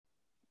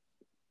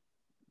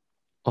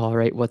All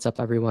right, what's up,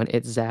 everyone?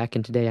 It's Zach,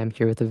 and today I'm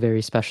here with a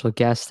very special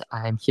guest.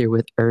 I'm here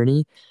with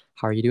Ernie.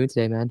 How are you doing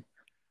today, man?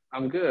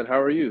 I'm good. How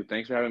are you?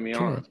 Thanks for having me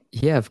Good. on.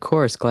 Yeah, of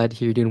course. Glad to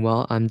hear you're doing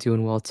well. I'm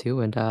doing well too.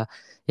 And yeah,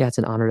 it's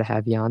an honor to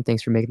have you on.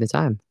 Thanks for making the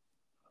time.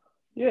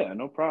 Yeah,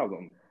 no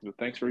problem. Well,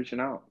 thanks for reaching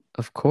out.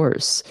 Of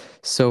course.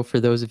 So, for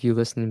those of you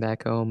listening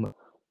back home,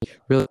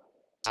 really,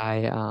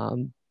 I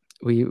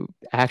we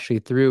actually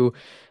through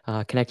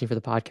connecting for the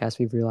podcast,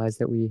 we've realized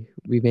that we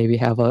maybe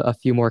have a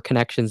few more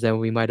connections than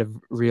we might have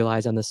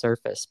realized on the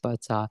surface.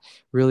 But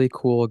really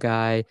cool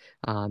guy,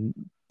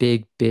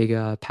 big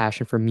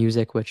passion for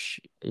music. Which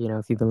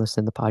if you've been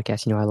listening to the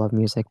podcast, I love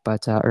music.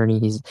 But Ernie,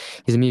 he's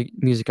a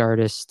music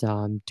artist,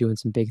 doing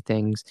some big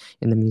things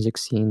in the music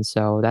scene.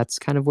 So that's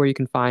kind of where you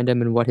can find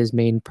him and what his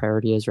main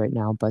priority is right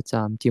now. But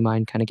do you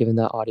mind kind of giving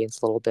the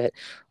audience a little bit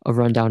of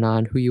rundown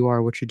on who you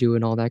are, what you're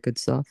doing, all that good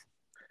stuff?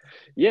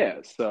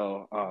 Yeah,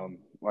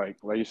 like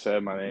you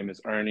said, my name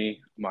is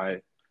Ernie.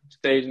 My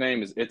stage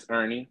name is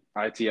ItsErnie,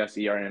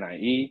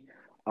 ItsErnie.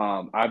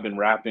 I've been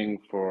rapping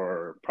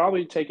for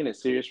probably taking it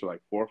serious for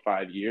like 4 or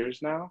 5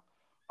 years now.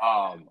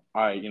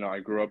 I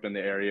grew up in the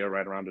area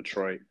right around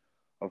Detroit,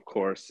 of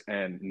course,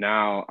 and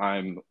now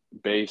I'm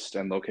based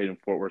and located in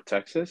Fort Worth,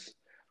 Texas.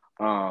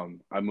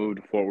 I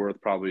moved to Fort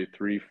Worth probably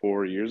 3,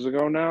 4 years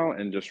ago now,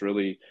 and just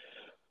really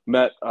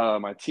met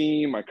my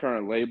team, my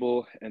current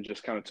label, and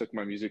just kind of took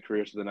my music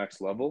career to the next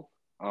level.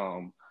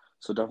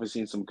 So definitely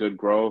seen some good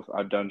growth.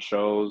 I've done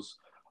shows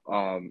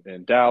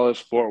in Dallas,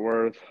 Fort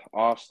Worth,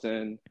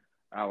 Austin,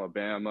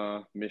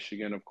 Alabama,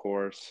 Michigan, of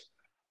course,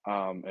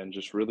 and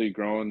just really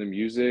growing the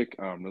music,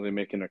 really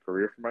making a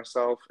career for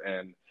myself.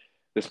 And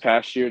this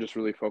past year, just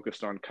really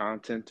focused on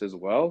content as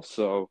well.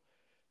 So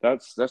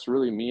that's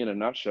really me in a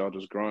nutshell.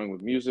 Just growing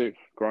with music,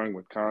 growing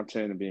with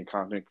content, and being a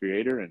content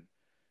creator, and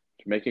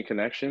making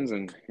connections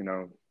and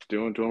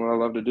doing what I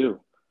love to do.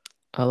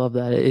 I love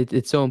that.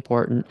 It's so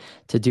important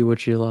to do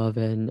what you love,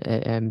 and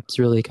it's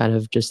really kind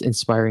of just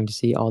inspiring to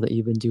see all that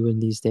you've been doing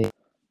these days.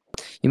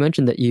 You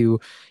mentioned that you're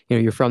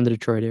from the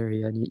Detroit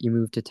area and you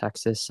moved to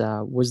Texas.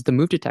 Was the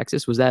move to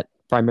Texas, was that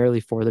primarily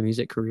for the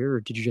music career,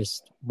 or did you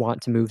just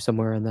want to move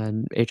somewhere and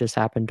then it just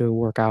happened to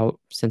work out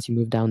since you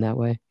moved down that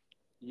way?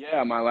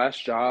 Yeah, my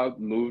last job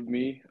moved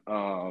me.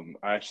 I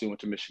actually went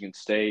to Michigan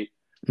State,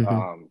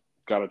 Hmm.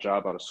 got a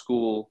job out of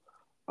school.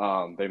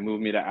 They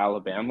moved me to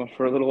Alabama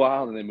for a little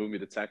while, and they moved me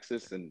to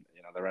Texas, and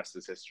the rest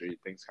is history.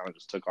 Things kind of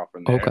just took off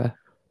from there.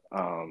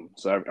 Okay,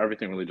 So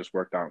everything really just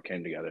worked out and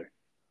came together.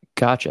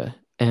 gotcha.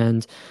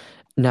 And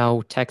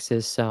now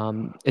Texas,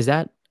 is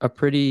that a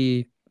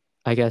pretty,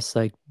 I guess,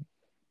 like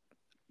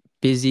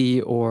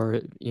busy or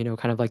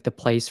kind of like the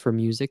place for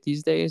music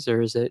these days,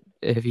 or is it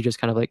have you just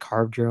kind of like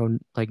carved your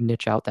own like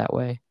niche out that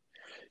way?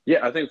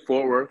 Yeah, I think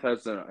Fort Worth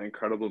has an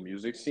incredible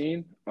music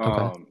scene.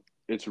 Okay.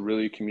 It's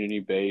really community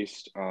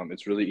based.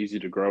 It's really easy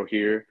to grow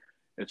here.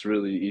 It's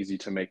really easy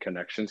to make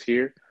connections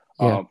here.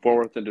 Yeah. Fort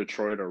Worth and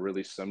Detroit are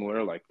really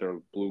similar. Like they're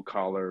blue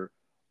collar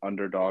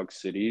underdog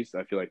cities.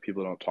 I feel like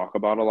people don't talk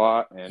about a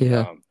lot, and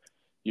Yeah.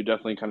 you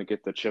definitely kind of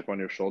get the chip on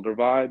your shoulder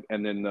vibe.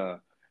 And then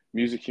the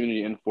music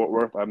community in Fort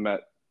Worth, I've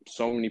met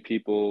so many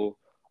people.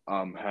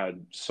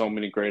 Had so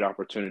many great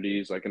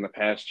opportunities. Like in the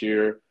past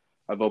year,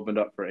 I've opened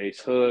up for Ace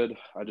Hood.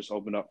 I just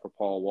opened up for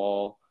Paul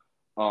Wall.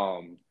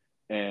 Um,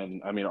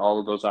 and I mean, all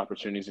of those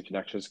opportunities and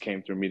connections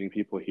came through meeting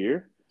people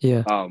here.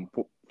 Yeah.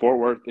 Fort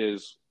Worth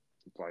is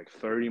like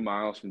 30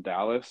 miles from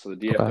Dallas. So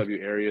the Okay.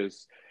 DFW area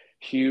is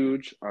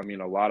huge. I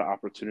mean, a lot of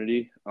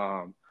opportunity.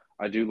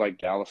 I do like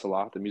Dallas a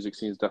lot. The music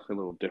scene is definitely a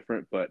little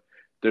different, but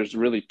there's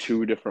really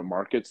two different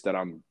markets that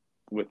I'm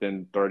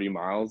within 30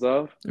 miles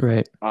of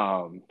Right.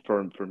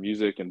 for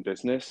music and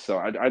business. So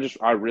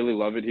I really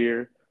love it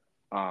here,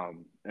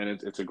 and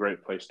it's a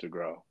great place to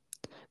grow.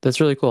 That's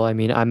really cool. I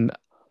mean, I'm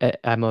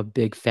a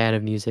big fan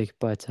of music,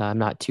 but I'm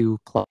not too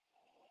close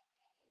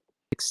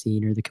to the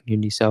scene or the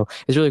community. So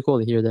it's really cool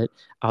to hear that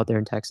out there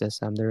in Texas,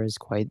 there is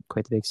quite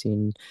the big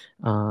scene.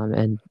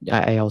 And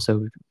I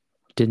also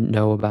didn't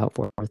know about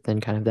Fort Worth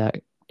and kind of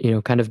that,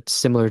 kind of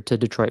similar to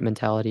Detroit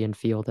mentality and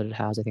feel that it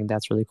has. I think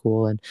that's really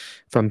cool. And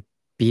from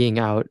being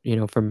out,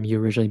 from you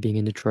originally being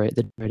in Detroit,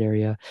 the Detroit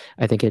area,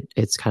 I think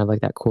it's kind of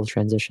like that cool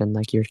transition.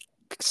 Like you're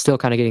still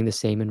kind of getting the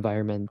same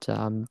environment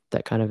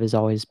that kind of has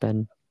always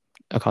been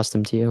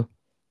accustomed to you.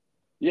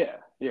 Yeah,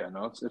 yeah,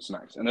 no, it's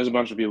nice, and there's a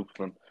bunch of people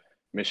from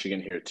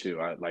Michigan here too.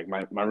 I like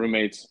my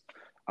roommates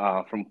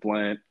from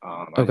Flint.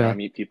 I Okay.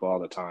 meet people all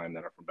the time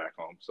that are from back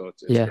home, so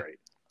it's Yeah, great.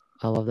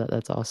 I love that.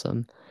 That's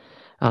awesome.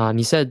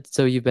 You said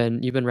so you've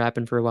been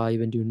rapping for a while,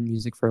 you've been doing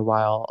music for a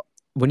while.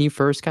 When you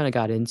first kind of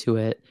got into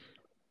it,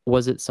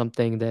 was it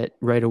something that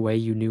right away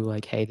you knew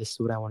like, hey, this is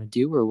what I want to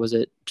do, or was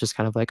it just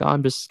kind of like, oh,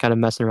 I'm just kind of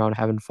messing around,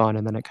 having fun,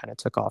 and then it kind of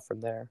took off from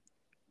there?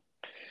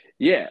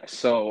 Yeah,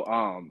 so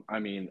I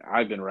mean,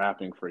 I've been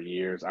rapping for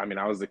years. I mean,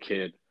 I was the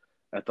kid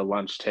at the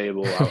lunch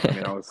table. I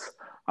mean, I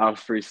was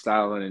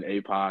freestyling in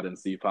A Pod and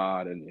C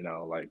Pod, and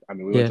like I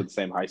mean, we went Yeah, to the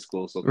same high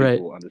school, so right.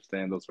 people will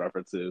understand those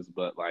references.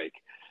 But like,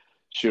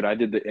 shoot, I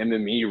did the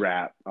MME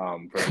rap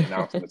for the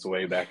announcements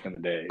way back in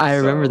the day. I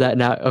remember So that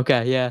now.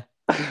 Okay, yeah.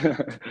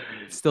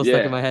 It's still stuck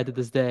in Yeah. my head to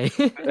this day.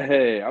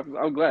 Hey,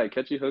 I'm glad.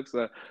 Catchy hooks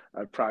I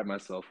pride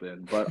myself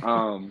in. But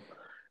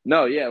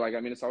no, yeah, like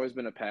I mean it's always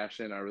been a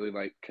passion. I really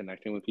like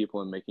connecting with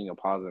people and making a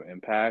positive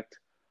impact.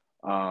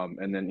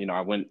 And then,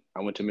 I went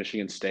to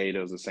Michigan State.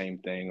 It was the same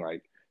thing,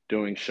 like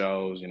doing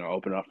shows,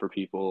 open up for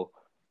people.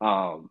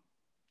 Um,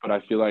 but I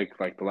feel like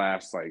the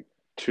last like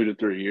 2 to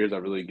 3 years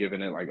I've really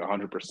given it like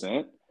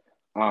 100%.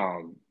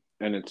 Um,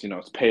 and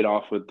it's paid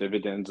off with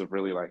dividends of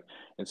really like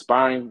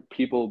inspiring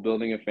people,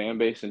 building a fan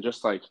base, and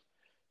just like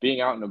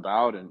being out and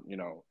about, and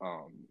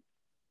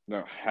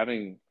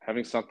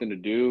having something to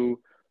do,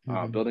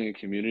 Mhm. building a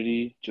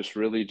community, just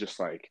really just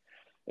like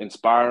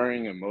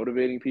inspiring and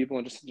motivating people,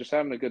 and just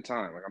having a good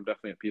time. Like I'm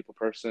definitely a people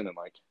person, and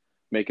like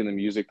making the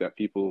music that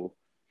people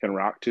can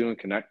rock to and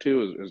connect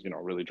to is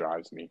really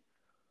drives me.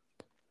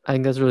 I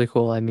think that's really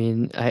cool. I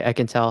mean, I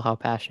can tell how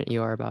passionate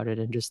you are about it,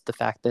 and just the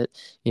fact that,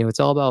 it's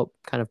all about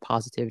kind of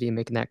positivity and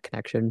making that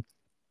connection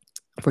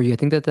for you. I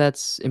think that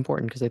that's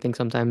important because I think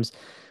sometimes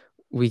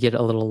we get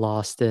a little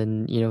lost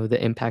in,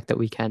 the impact that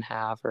we can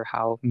have, or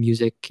how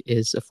music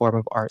is a form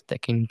of art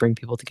that can bring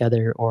people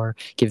together or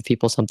give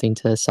people something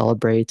to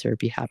celebrate or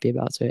be happy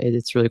about. So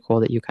it's really cool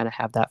that you kind of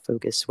have that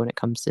focus when it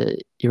comes to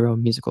your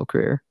own musical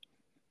career.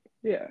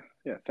 Yeah,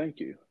 yeah. Thank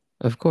you.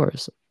 Of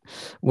course.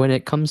 When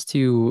it comes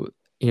to,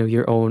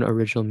 your own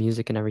original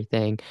music and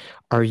everything,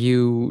 are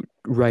you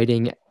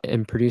writing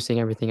and producing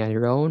everything on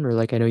your own? Or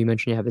like I know you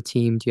mentioned you have a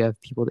team. Do you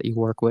have people that you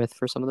work with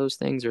for some of those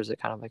things, or is it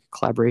kind of like a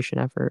collaboration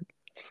effort?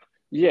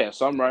 Yeah,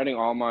 so I'm writing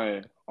all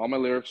my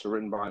lyrics are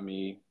written by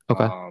me.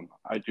 Okay.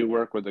 I do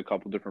work with a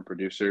couple different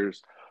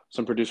producers,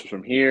 some producers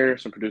from here,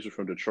 some producers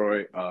from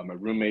Detroit. My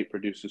roommate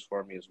produces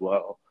for me as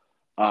well.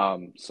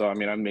 So I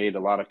mean, I made a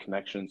lot of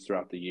connections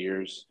throughout the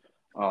years,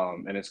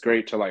 and it's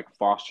great to like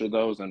foster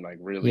those and like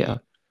Yeah.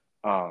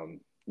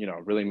 really,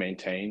 really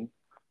maintain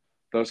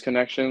those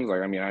connections.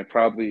 Like, I mean, I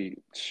probably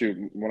shoot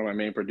one of my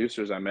main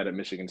producers I met at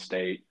Michigan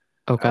State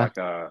at Okay. like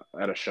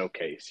a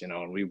showcase, and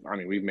I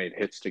mean, we've made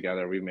hits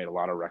together. We've made a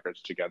lot of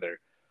records together.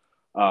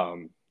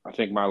 I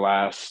think my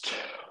last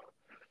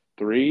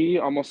three,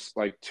 almost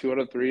like 2 out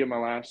of 3 of my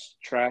last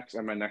tracks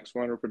and my next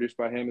one were produced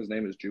by him. His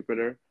name is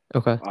Jupiter.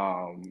 Okay.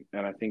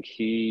 And I think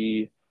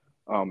he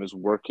is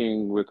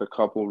working with a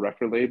couple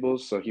record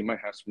labels, so he might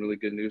have some really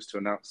good news to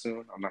announce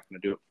soon. I'm not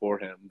going to do it for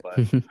him,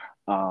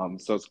 but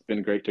so it's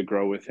been great to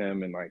grow with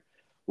him and like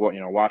what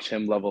watch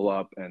him level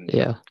up, and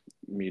Yeah.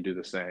 me do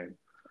the same.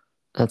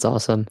 That's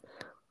awesome.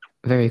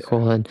 Very Yeah.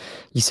 cool. And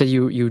you said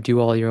you do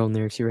all your own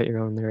lyrics, you write your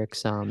own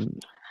lyrics.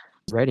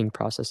 Writing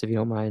process, if you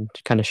don't mind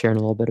kind of sharing a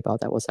little bit about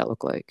that. What's that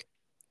look like?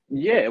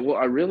 Yeah,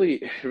 well, it really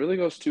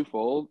goes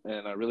twofold,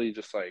 and I really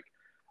just like,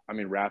 I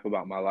mean, rap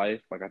about my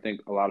life. Like, I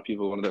think a lot of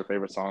people, one of their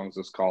favorite songs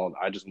is called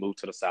 "I Just Moved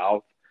to the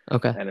South,"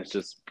 Okay. and it's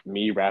just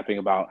me rapping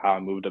about how I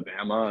moved to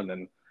Bama, and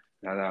then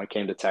I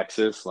came to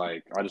Texas.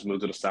 Like, I just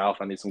moved to the South.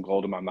 I need some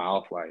gold in my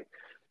mouth. Like,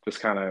 just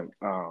kind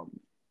of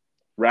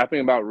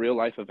rapping about real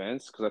life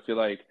events because I feel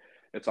like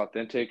it's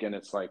authentic and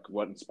it's like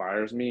what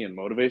inspires me and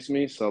motivates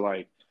me. So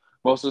like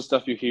most of the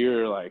stuff you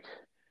hear, like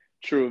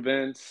true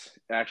events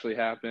actually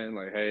happen.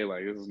 Like, hey,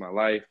 like this is my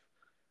life.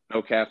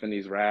 No cap in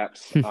these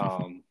raps.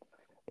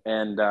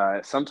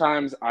 And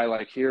sometimes I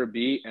like hear a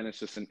beat and it's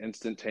just an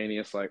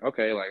instantaneous like,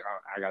 okay, like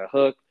I got a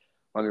hook.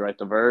 Let me write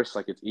the verse.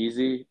 Like it's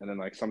easy. And then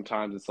like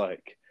sometimes it's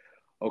like,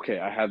 okay,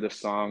 I have this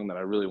song that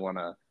I really want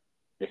to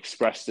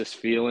express this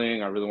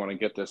feeling. I really want to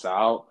get this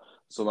out.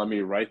 So let me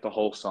write the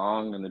whole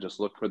song and then just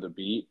look for the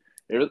beat.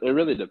 It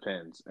really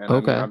depends. And I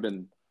mean, Okay. I've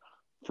been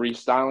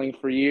freestyling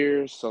for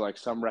years. So like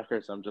some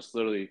records, I'll just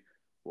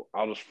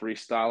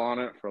freestyle on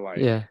it for like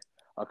Yeah.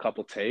 a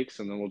couple takes,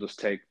 and then we'll just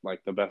take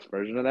like the best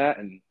version of that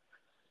and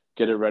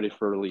get it ready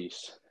for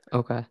release.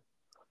 Okay.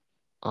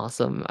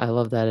 Awesome. I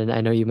love that. And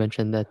I know you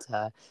mentioned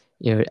that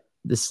you know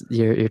this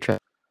your trip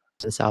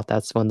to the South.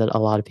 That's one that a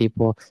lot of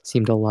people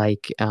seem to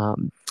like.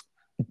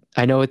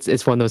 I know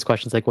it's one of those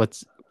questions like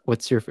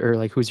what's your, or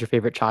like who's your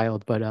favorite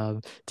child, but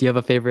do you have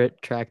a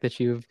favorite track that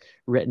you've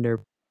written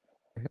or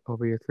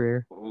over your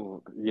career?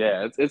 Ooh,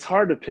 yeah, it's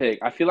hard to pick.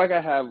 I feel like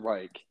I have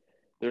like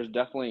there's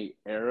definitely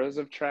eras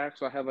of tracks.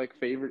 So I have like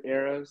favorite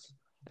eras.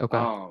 Okay.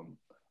 Um,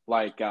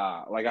 like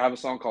I have a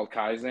song called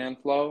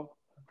Kaizen Flow.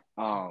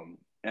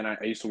 And I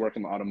used to work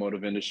in the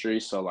automotive industry,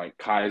 so like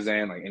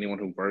Kaizen, like anyone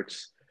who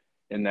works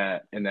in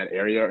that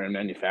area or in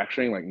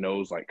manufacturing, like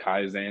knows like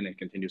Kaizen and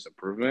continuous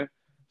improvement.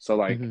 So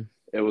like Hmm.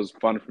 it was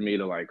fun for me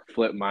to like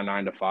flip my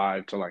 9 to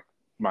 5 to like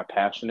my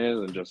passion is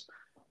and just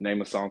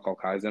name a song called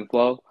Kaizen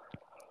Flow.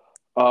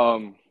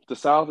 The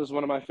South is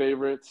one of my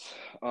favorites.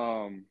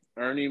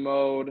 Ernie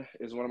mode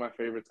is one of my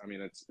favorites. I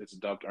mean, it's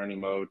dubbed Ernie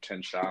mode,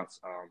 10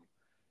 shots.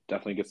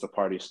 Definitely gets the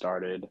party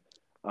started.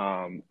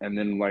 And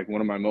then like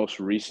one of my most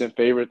recent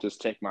favorites is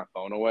Take My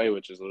Phone Away,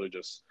 which is literally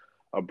just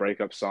a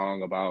breakup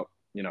song about,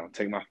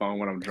 take my phone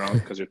when I'm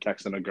drunk because you're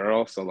texting a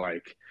girl. So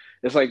like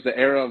it's like the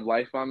era of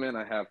life I'm in,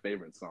 I have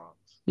favorite songs.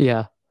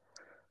 Yeah.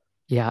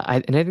 Yeah.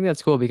 And I think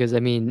that's cool because I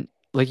mean,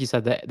 like you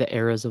said, the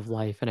eras of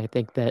life, and I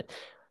think that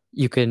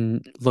you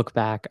can look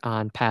back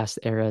on past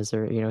eras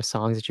or,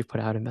 songs that you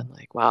put out and been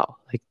like, wow,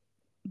 like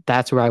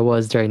that's where I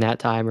was during that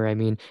time. Or I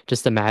mean,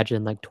 just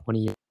imagine like 20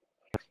 years,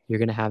 you're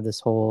gonna have this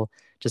whole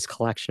just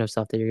collection of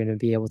stuff that you're gonna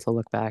be able to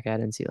look back at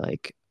and see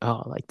like,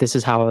 oh, like this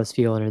is how I was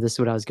feeling or this is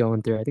what I was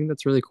going through. I think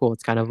that's really cool.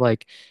 It's kind of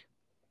like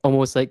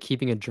almost like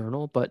keeping a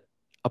journal, but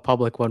a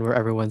public one where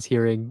everyone's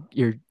hearing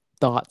your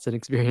thoughts and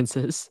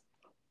experiences.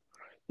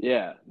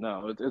 Yeah,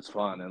 no, it's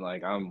fun, and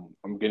like I'm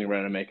getting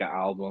ready to make an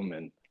album,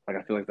 and like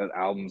I feel like that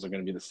albums are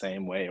gonna be the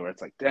same way, where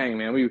it's like, dang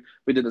man,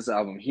 we did this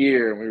album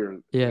here, and we were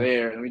Yeah,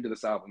 there, and we did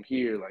this album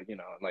here, like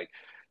and like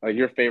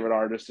your favorite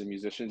artists and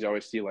musicians, you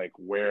always see like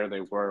where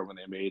they were when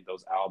they made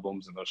those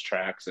albums and those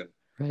tracks, and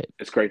right.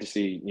 it's great to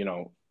see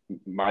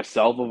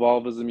myself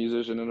evolve as a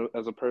musician and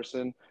as a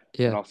person, and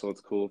Yeah, also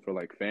it's cool for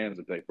like fans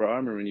to be like, bro, I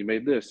remember when you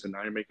made this, and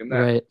now you're making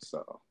that, right.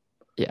 so.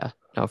 Yeah,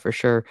 no, for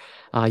sure.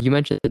 You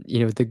mentioned,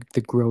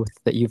 the growth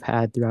that you've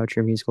had throughout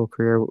your musical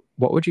career.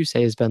 What would you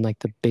say has been like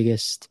the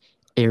biggest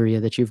area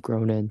that you've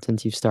grown in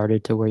since you've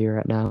started to where you're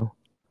at now?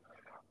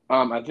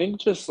 I think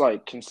just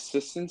like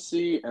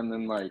consistency and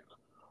then like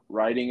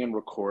writing and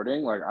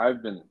recording. Like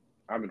I've been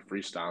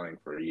freestyling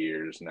for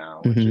years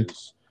now, which Hmm.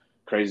 is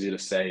crazy to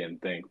say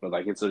and think, but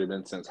like it's already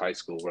been since high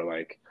school where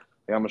like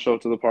I'm gonna show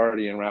up to the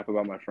party and rap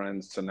about my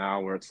friends to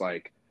now where it's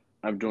like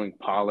I'm doing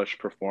polished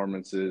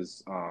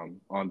performances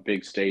on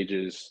big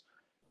stages,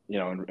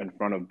 in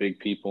front of big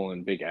people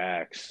and big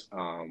acts.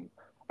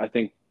 I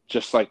think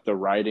just like the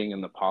writing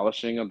and the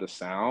polishing of the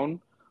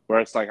sound,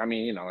 where it's like, I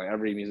mean, like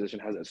every musician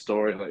has a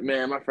story. Like,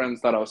 man, my friends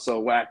thought I was so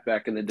whack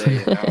back in the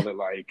day, and now they're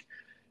like,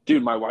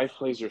 dude, my wife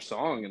plays your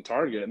song in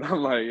Target, and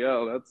I'm like,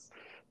 yo,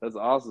 that's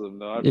awesome.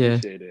 No, I Yeah.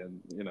 appreciate it,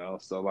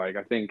 and so like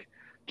I think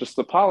just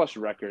the polished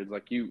records,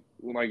 like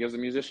as a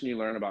musician, you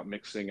learn about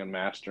mixing and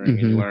mastering,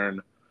 and you Hmm.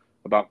 learn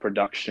about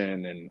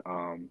production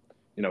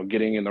and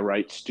getting in the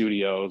right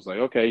studios. Like,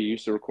 okay, you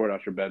used to record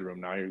out your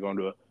bedroom. Now you're going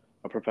to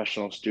a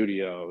professional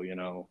studio.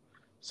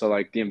 So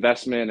like the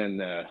investment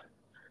and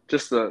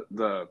just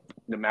the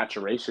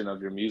maturation of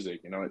your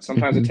music.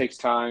 Sometimes it Hmm. takes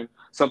time.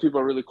 Some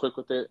people are really quick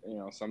with it.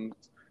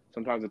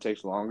 Sometimes it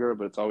takes longer,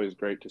 but it's always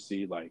great to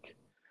see like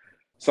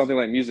something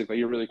like music, like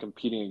you're really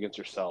competing against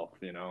yourself.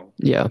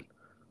 Yeah,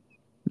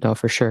 no,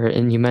 for sure.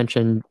 And you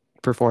mentioned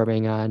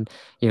performing on,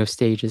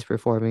 stages,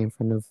 performing in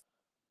front of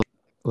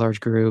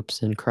large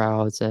groups and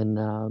crowds and,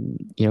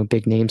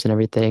 big names and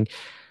everything.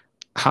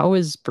 How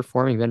has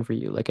performing been for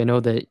you? Like, I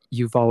know that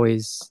you've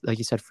always, like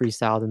you said,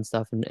 freestyled and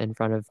stuff in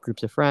front of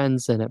groups of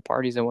friends and at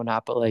parties and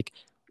whatnot, but like,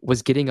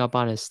 was getting up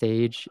on a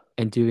stage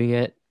and doing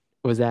it,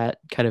 was that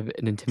kind of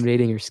an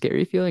intimidating or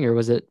scary feeling, or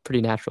was it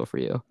pretty natural for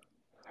you?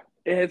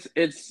 It's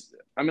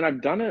I mean,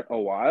 I've done it a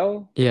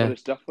while, but Yeah.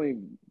 it's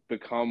definitely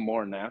become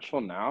more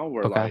natural now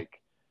where Okay. like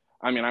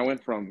I mean, I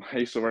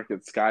used to work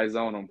at Sky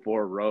Zone on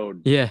Ford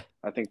Road. Yeah.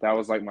 I think that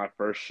was like my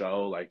first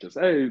show, like just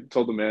hey,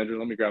 told the manager,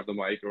 let me grab the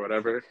mic or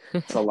whatever,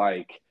 to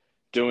like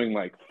doing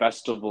like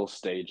festival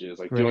stages,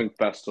 like Right. doing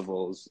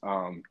festivals,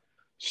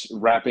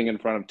 rapping in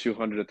front of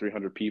 200 to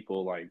 300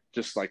 people, like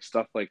just like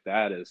stuff like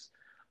that is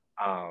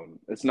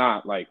it's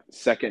not like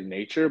second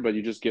nature, but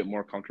you just get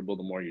more comfortable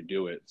the more you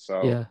do it.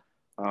 So Yeah.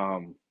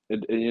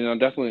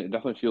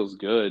 definitely feels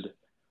good.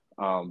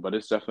 But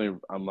it's definitely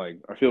I'm like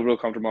I feel real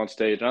comfortable on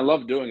stage, and I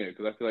love doing it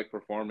because I feel like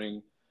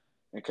performing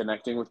and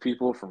connecting with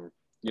people from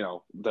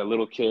the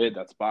little kid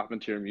that's bopping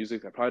to your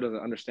music that probably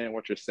doesn't understand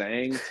what you're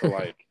saying to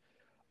like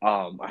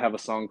I have a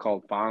song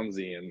called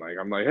Fonzie, and like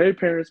I'm like, hey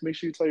parents, make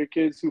sure you tell your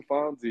kids who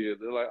Fonzie is.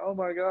 They're like, oh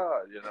my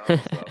god.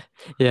 So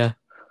Yeah.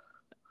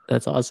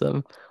 That's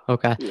awesome.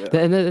 Okay. yeah.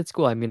 And that's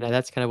cool. I mean,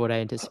 that's kind of what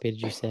I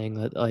anticipated you saying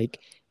that like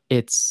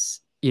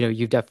it's,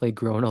 you've definitely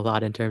grown a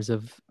lot in terms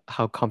of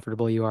how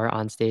comfortable you are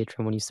on stage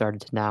from when you started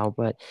to now,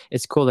 but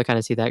it's cool to kind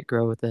of see that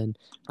growth and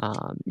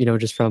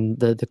just from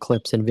the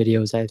clips and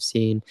videos I've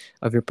seen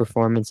of your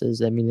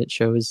performances. I mean, it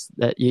shows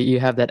that you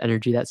have that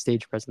energy, that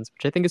stage presence,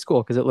 which I think is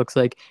cool because it looks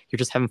like you're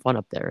just having fun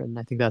up there. And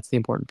I think that's the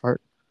important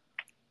part.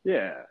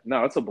 Yeah,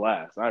 no, it's a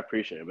blast. I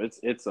appreciate it. But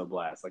it's a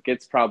blast. Like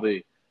it's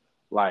probably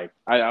like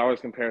I always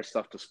compare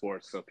stuff to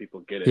sports so people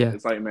get it. Yeah.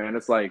 It's like man,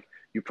 it's like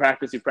you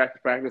practice, and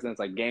it's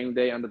like game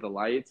day under the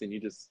lights, and you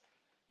just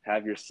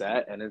have your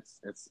set, and it's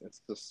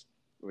just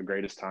the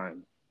greatest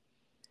time.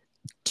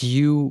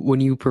 When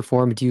you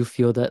perform, do you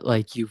feel that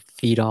like you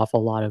feed off a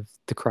lot of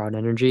the crowd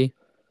energy?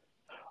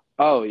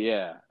 Oh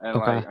yeah, and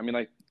Okay. like I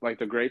mean like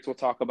the greats will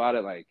talk about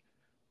it like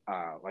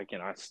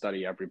I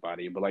study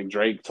everybody, but like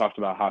Drake talked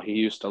about how he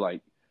used to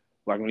like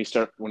when he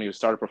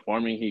started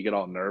performing, he'd get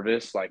all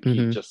nervous, like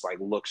he Hmm. just like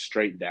look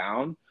straight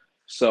down.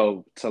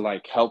 So to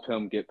like help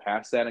him get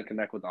past that and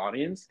connect with the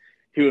audience,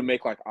 he would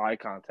make like eye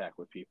contact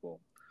with people.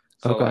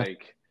 So Okay.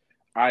 like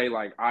I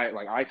like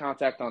eye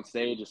contact on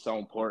stage is so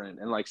important.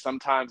 And like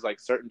sometimes like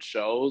certain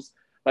shows,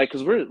 like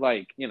because we're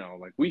like,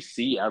 like we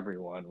see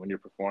everyone when you're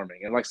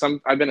performing. And like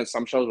I've been in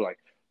some shows where like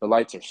the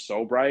lights are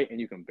so bright and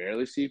you can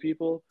barely see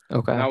people. And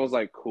Okay. that was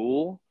like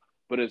cool,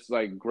 but it's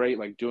like great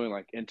like doing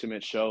like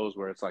intimate shows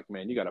where it's like,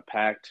 man, you got a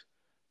packed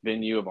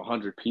venue of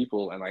 100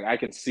 people and like I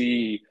can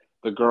see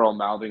the girl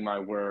mouthing my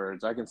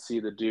words. I can see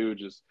the dude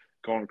just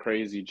going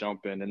crazy,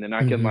 jumping, and then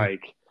I can Hmm.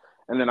 like,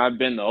 and then I've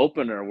been the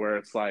opener where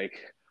it's like,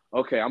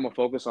 okay, I'm gonna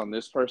focus on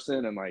this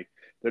person, and like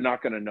they're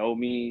not gonna know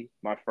me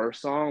my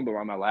first song, but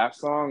on my last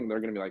song, they're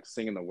gonna be like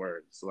singing the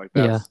words. So like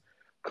Yeah. that's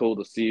cool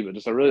to see, but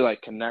just to really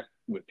like connect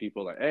with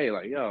people, like, hey,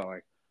 like yo,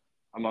 like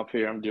I'm up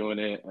here, I'm doing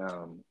it.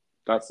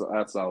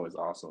 That's always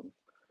awesome.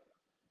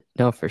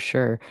 No, for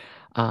sure.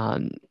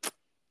 Um,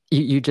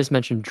 you just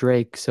mentioned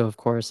Drake, so of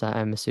course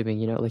I'm assuming,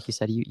 like you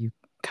said, you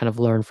kind of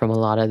learn from a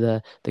lot of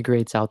the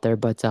greats out there.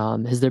 But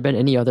has there been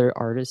any other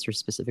artists or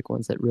specific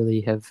ones that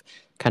really have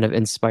kind of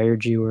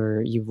inspired you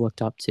or you've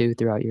looked up to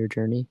throughout your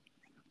journey?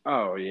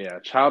 Oh yeah,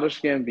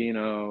 Childish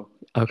Gambino,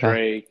 Okay.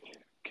 Drake,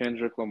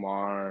 Kendrick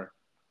Lamar,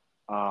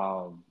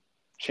 um,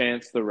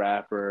 Chance the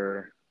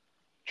Rapper,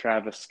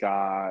 Travis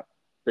Scott,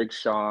 Big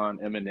Sean,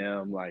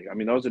 Eminem. Like, I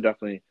mean, those are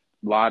definitely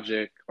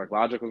Logic. Like,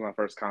 Logic was my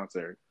first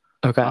concert.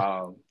 Okay.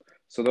 Um,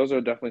 so those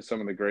are definitely some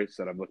of the greats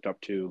that I've looked up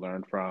to,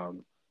 learned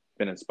from,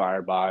 been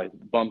inspired by.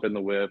 Bump in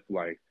the Whip,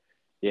 like,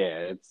 yeah,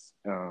 it's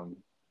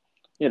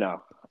you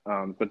know,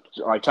 but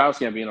like Childish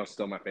Gambino is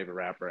still my favorite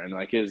rapper, and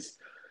like his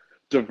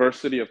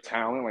diversity of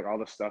talent, like all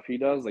the stuff he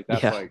does,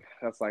 Yeah.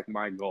 that's like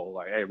my goal.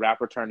 Like, hey,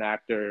 rapper turn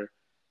actor,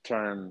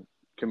 turn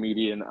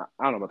comedian.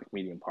 I don't know about the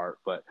comedian part,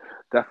 but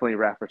definitely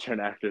rapper turn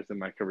actors in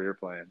my career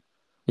plan.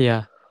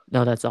 Yeah.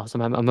 No, that's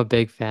awesome. I'm a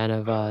big fan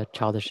of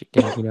Childish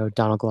Gambino,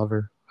 Donald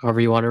Glover, however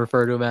you want to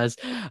refer to him as,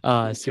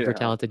 super Yeah,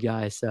 talented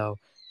guy. So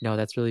no,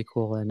 that's really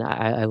cool, and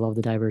I love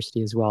the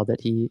diversity as well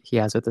that he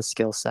has with the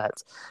skill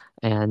set.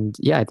 And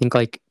yeah, I think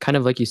like kind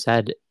of like you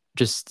said,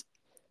 just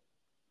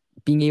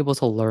being able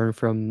to learn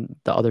from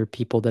the other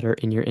people that are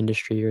in your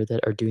industry or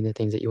that are doing the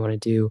things that you want to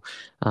do,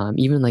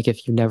 even like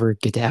if you never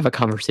get to have a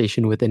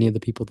conversation with any of the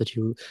people that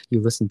you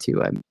listen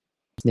to, I'm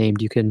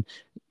named, you can,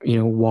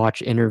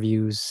 watch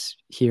interviews,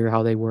 hear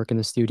how they work in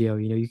the studio.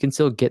 You can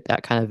still get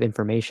that kind of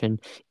information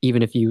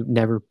even if you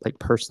never like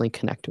personally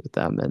connect with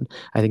them. And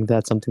I think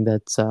that's something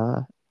that's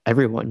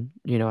everyone,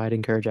 I'd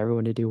encourage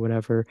everyone to do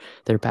whatever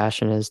their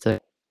passion is to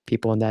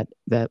people in that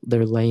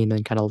their lane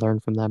and kind of learn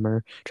from them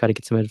or try to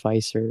get some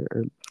advice or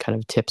kind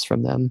of tips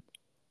from them.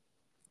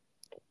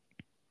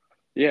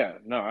 yeah,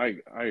 no, I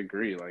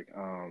agree. Like,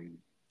 I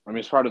mean,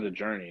 it's part of the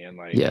journey, and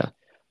like Yeah.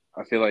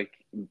 I feel like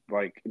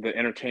the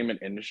entertainment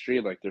industry,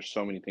 like there's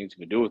so many things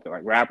you can do with it.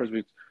 Like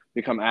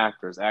become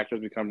actors, actors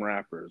become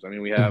rappers. I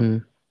mean, we have Hmm.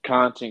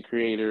 content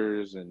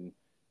creators and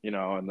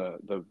and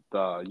the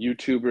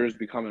YouTubers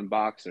becoming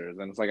boxers.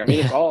 And it's like I mean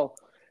it's Yeah. all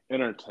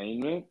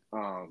entertainment.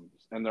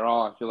 And they're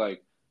all I feel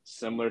like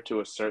similar to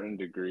a certain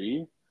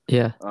degree.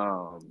 Yeah.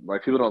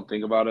 Like people don't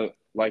think about it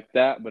like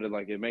that, but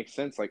it makes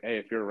sense. Like, hey,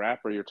 if you're a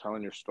rapper, you're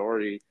telling your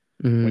story.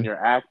 When Hmm.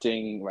 you're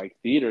acting like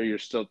theater, you're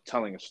still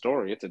telling a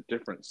story. It's a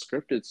different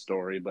scripted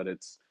story, but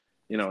it's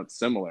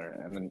similar.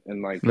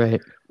 And like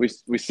Right.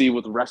 we see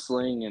with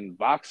wrestling and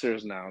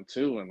boxers now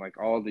too, and like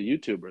all the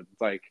YouTubers.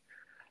 It's like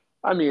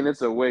I mean,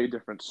 it's a way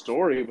different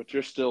story, but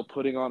you're still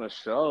putting on a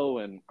show,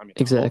 and I mean,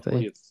 hopefully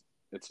Exactly.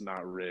 it's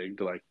not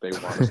rigged like they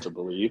want us to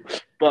believe.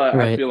 But I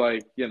Right. feel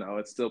like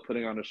it's still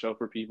putting on a show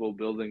for people,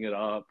 building it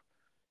up,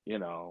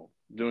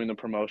 doing the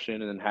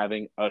promotion, and then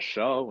having a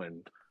show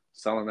and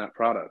selling that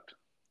product.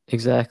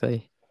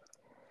 Exactly.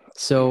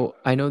 So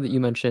I know that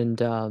you mentioned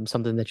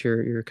something that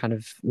you're kind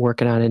of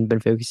working on and been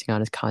focusing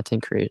on is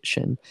content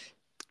creation.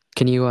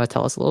 Can you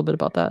tell us a little bit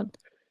about that?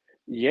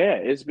 Yeah,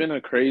 it's been a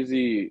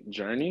crazy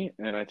journey,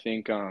 and I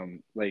think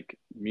like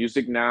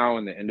music now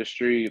in the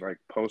industry, like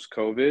post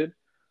COVID,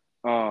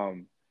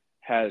 um,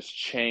 has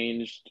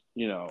changed,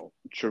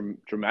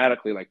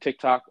 dramatically. Like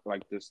TikTok,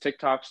 like this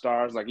TikTok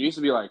stars, like it used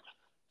to be like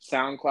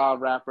SoundCloud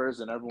rappers,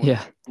 and everyone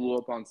Yeah. like blew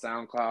up on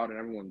SoundCloud, and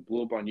everyone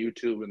blew up on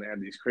YouTube, and they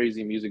had these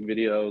crazy music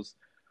videos.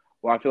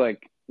 Well, I feel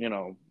like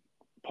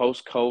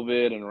post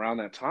COVID and around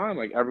that time,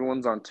 like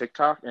everyone's on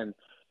TikTok, and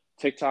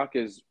TikTok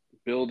is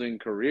building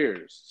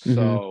careers. Hmm.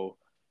 So,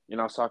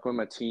 I was talking with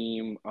my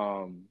team,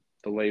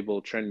 the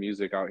label Trend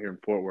Music out here in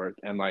Fort Worth,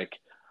 and like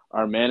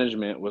our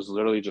management was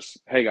literally just,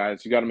 hey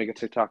guys, you got to make a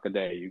TikTok a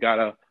day. You got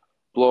to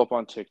blow up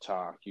on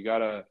TikTok. You got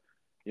to,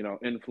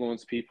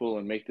 influence people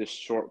and make this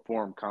short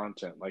form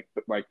content. Like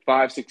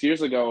 5, 6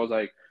 years ago, I was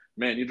like,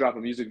 man, you drop a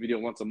music video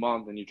once a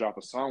month and you drop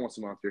a song once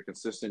a month, you're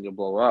consistent, you'll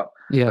blow up.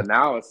 Yeah. But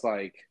now it's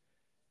like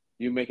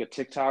you make a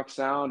TikTok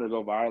sound or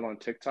go viral on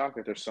TikTok.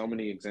 Like there's so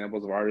many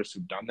examples of artists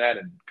who've done that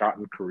and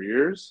gotten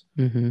careers.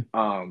 Hmm.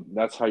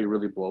 That's how you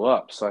really blow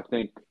up. So I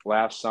think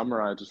last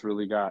summer I just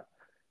really got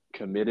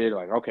committed.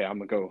 Like, okay, I'm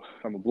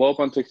gonna blow up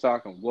on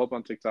TikTok. I'm gonna blow up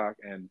on TikTok,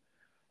 and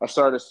I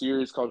started a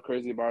series called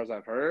Crazy Bars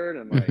I've Heard,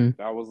 and like Hmm.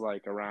 that was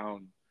like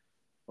around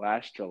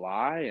last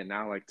July, and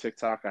now like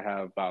TikTok, I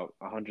have about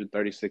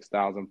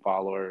 136,000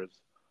 followers.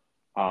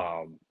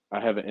 I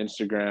have an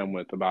Instagram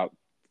with about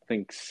I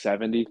think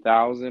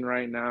 70,000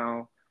 right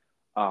now.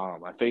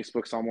 My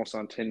Facebook's almost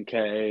on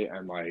 10K,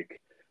 and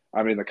like,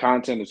 I mean, the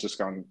content has just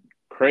gone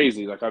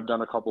crazy. Like, I've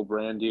done a couple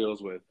brand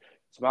deals with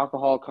some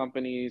alcohol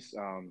companies,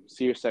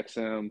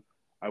 SiriusXM.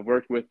 I've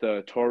worked with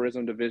the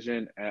tourism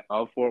division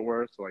of Fort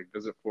Worth, so like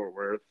Visit Fort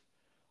Worth.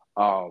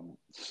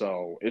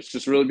 So it's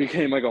just really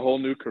became like a whole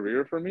new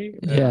career for me,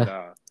 and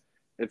Yeah.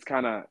 it's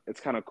kind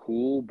of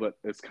cool, but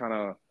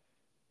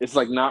it's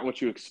like not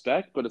what you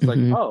expect, but it's like,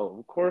 Hmm. oh,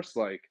 of course,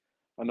 like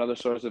another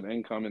source of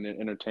income in the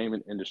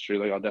entertainment industry.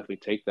 Like I'll definitely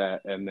take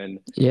that. And then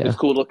it's Yeah.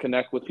 cool to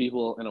connect with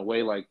people in a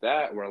way like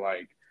that, where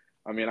like,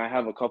 I mean, I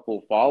have a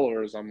couple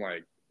followers. I'm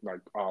like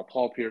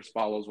Paul Pierce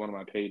follows one of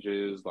my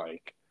pages.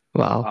 Like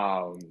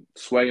Wow.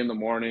 Sway in the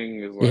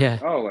morning is like, Yeah.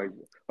 oh, like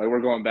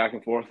we're going back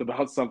and forth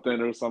about something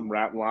or some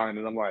rap line,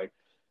 and I'm like,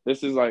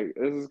 this is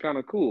kind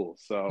of cool.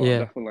 So I'm Yeah.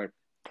 definitely like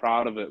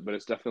proud of it, but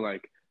it's definitely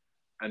like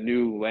a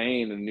new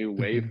lane, a new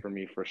wave Hmm. for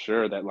me for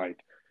sure. That like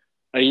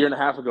a year and a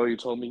half ago, you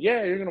told me,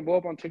 yeah, you're gonna blow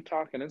up on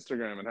TikTok and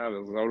Instagram and have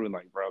this. I would have been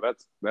like, bro,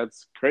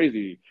 that's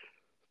crazy.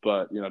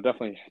 But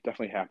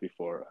definitely happy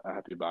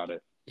about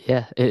it.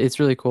 Yeah, it's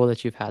really cool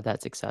that you've had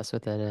that success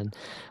with it. And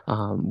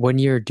when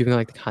you're doing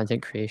like the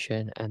content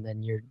creation and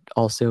then you're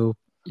also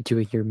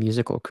doing your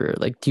musical career,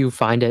 like, do you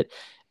find it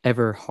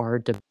ever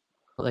hard to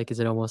like, is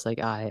it almost like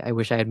I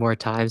wish I had more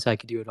time so I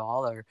could do it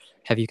all, or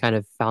have you kind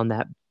of found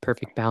that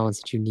perfect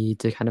balance that you need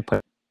to kind of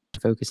put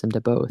focus into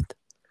both?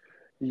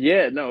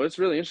 Yeah, no, it's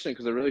really interesting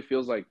because it really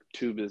feels like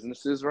two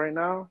businesses right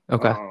now.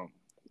 Okay.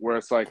 Where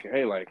it's like,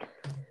 hey, like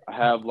I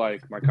have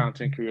like my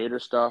content creator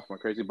stuff, my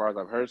crazy bars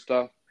I've heard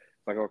stuff.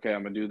 It's like, okay,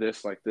 I'm gonna do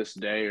this like this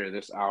day or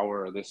this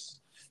hour or this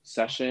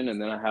session,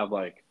 and then I have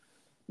like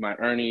my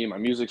Ernie, my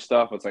music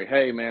stuff. It's like,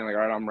 hey man, like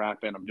all right, I'm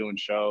rapping, I'm doing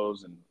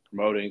shows and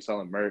promoting,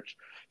 selling merch.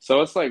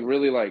 So it's like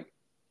really like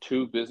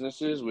two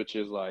businesses, which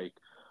is like,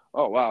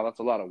 oh wow, that's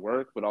a lot of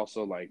work, but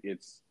also like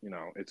it's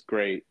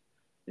great,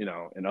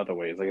 in other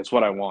ways. Like it's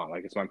what I want,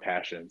 like it's my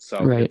passion.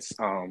 So Right. it's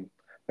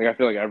like I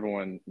feel like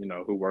everyone,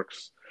 who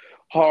works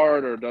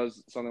hard or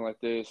does something like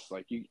this,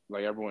 like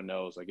everyone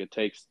knows, like it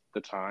takes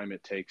the time,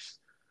 it takes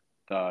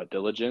the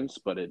diligence,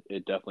 but it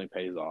definitely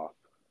pays off.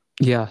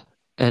 Yeah.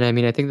 And I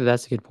mean, I think that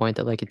that's a good point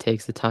that like it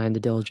takes the time, the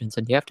diligence,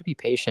 and you have to be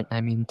patient.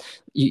 I mean,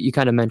 you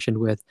kind of mentioned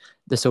with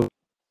the social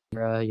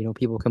era,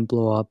 people can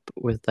blow up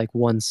with like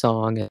one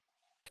song and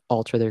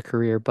alter their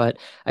career. But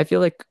I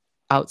feel like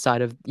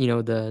outside of,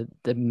 the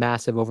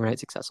massive overnight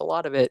success, a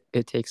lot of it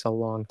takes a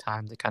long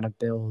time to kind of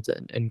build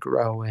and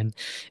grow. And,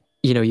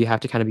 you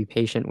have to kind of be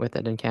patient with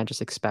it and can't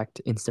just expect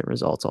instant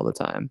results all the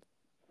time.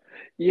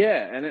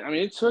 Yeah, and I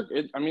mean, it took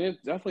it. I mean, it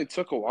definitely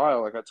took a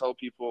while. Like I tell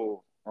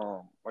people,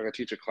 like I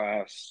teach a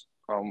class,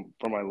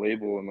 for my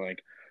label, and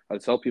like I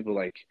tell people,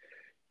 like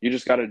you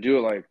just got to do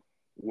it like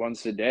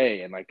once a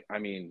day, and like I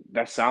mean,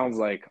 that sounds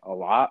like a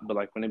lot, but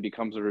like when it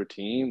becomes a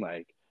routine,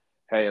 like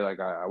hey, like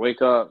I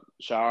wake up,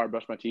 shower,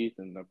 brush my teeth,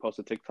 and then post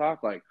a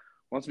TikTok. Like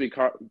once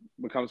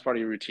becomes part of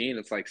your routine,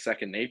 it's like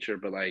second nature.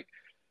 But like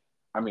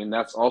I mean,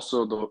 that's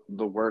also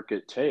the work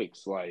it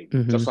takes. Like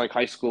Hmm. just like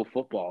high school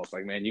football, it's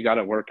like man, you got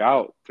to work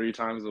out 3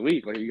 times a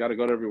week. Like you got to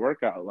go to every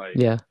workout, like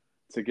Yeah.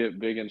 to get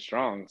big and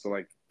strong. So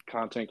like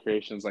content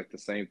creation is like the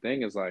same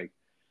thing. Is like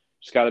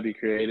just got to be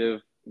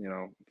creative.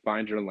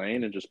 Find your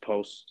lane and just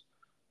post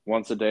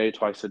once a day,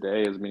 twice a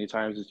day, as many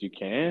times as you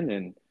can,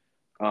 and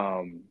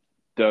um,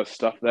 the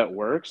stuff that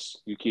works,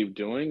 you keep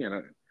doing,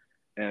 and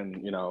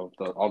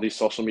all these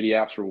social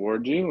media apps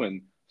reward you,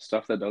 and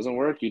stuff that doesn't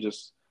work, you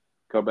just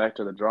go back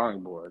to the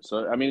drawing board.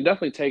 So I mean, it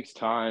definitely takes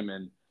time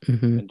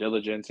Hmm. and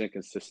diligence and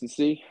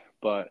consistency,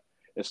 but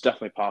it's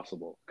definitely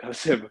possible.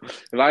 Because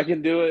if I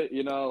can do it,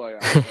 like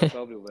I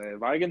tell people, man,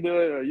 if I can do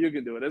it, or you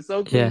can do it. It's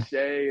so Yeah.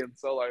 cliche and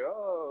so like,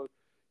 oh,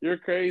 you're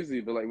crazy,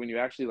 but like when you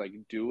actually like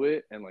do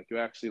it and like you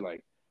actually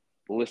like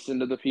listen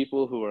to the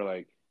people who are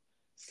like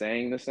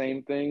saying the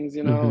same things,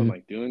 and Hmm.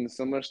 like doing the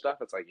similar stuff,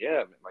 it's like, yeah,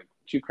 man, like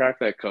once you crack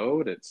that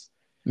code,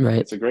 Right.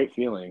 it's a great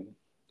feeling.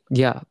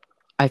 Yeah.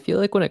 I feel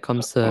like when it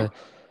comes to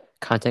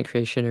content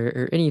creation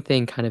or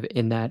anything kind of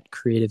in that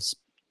creative,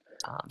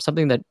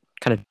 something that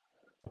kind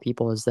of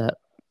people is that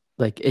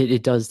like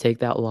it does take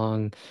that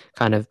long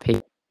kind of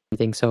pay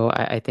thing. So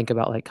I think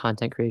about like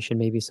content creation.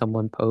 Maybe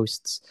someone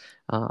posts,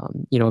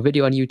 a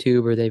video on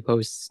YouTube, or they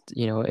post,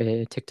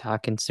 a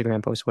TikTok,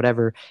 Instagram post,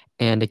 whatever,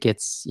 and it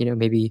gets,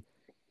 maybe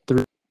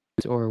three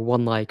or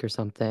one like or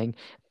something.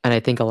 And I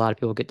think a lot of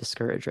people get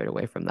discouraged right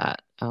away from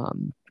that.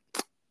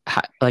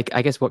 Like,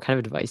 I guess, what kind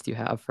of advice do you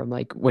have from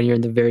like when you're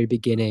in the very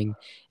beginning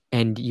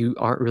and you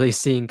aren't really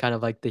seeing kind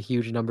of like the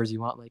huge numbers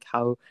you want? Like,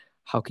 how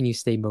can you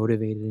stay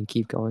motivated and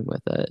keep going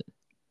with it?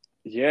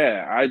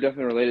 Yeah, I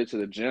definitely related to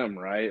the gym,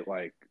 right?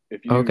 Like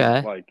if you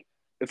Okay. like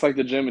it's like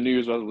the gym and New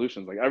Year's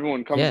resolutions. Like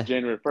everyone comes to Yeah.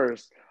 January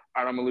 1st,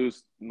 all right, I'm gonna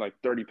lose like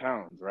 30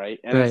 pounds, right?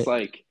 And it's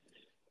Right. like,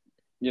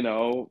 you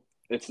know,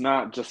 it's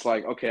not just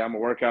like, okay, I'm gonna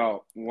work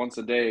out once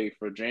a day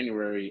for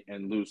January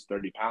and lose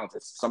 30 pounds.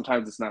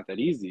 Sometimes it's not that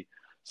easy.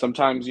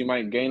 Sometimes you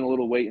might gain a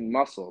little weight and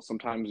muscle.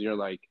 Sometimes you're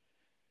like,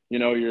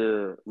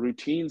 your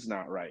routine's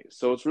not right.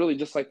 So it's really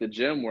just like the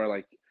gym where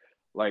like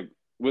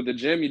with the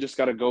gym, you just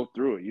got to go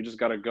through it. You just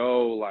got to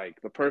go,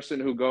 like the person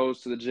who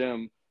goes to the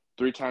gym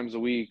 3 times a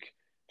week,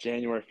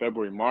 January,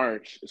 February,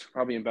 March, is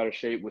probably in better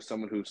shape with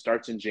someone who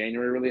starts in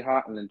January really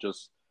hot and then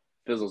just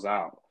fizzles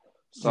out.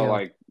 So Yeah.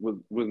 like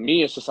with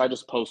me, it's just I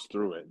just post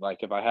through it.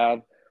 Like if I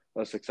have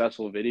a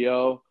successful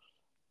video,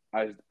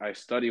 I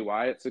study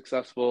why it's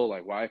successful,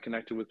 like why I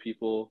connected with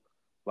people,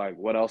 like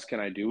what else can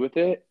I do with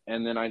it,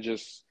 and then I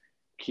just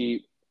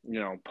keep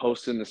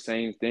posting the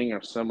same thing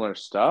or similar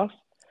stuff.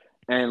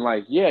 And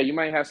like, yeah, you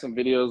might have some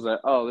videos that,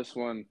 oh, this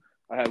one,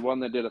 I had one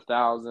that did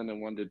 1,000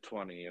 and one did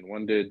 20 and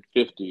one did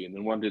 50 and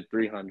then one did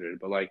 300.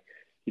 But like,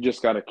 you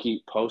just got to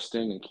keep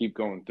posting and keep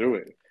going through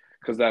it.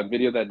 Because that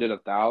video that did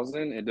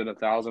 1,000, it did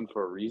 1,000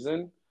 for a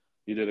reason.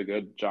 You did a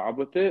good job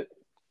with it.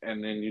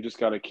 And then you just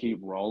got to keep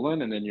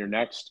rolling. And then your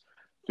next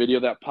video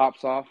that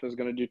pops off is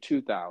going to do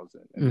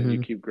 2,000. And then you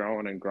Hmm. keep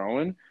growing and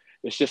growing.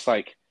 It's just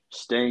like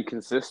staying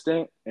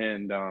consistent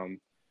and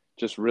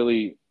just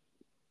really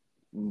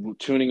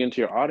tuning into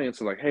your audience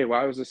and like, hey,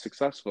 why was this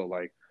successful?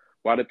 Like,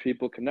 why did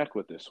people connect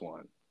with this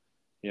one?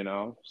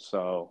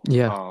 So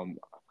Yeah.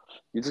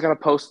 you just gotta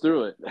post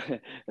through it.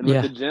 And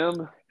with the Yeah.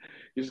 gym,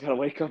 you just gotta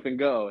wake up and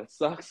go. It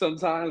sucks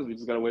sometimes, we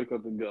just gotta wake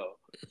up and go.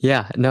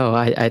 Yeah. No,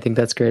 I think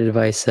that's great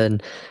advice.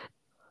 And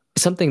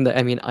something that,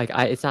 I mean, like,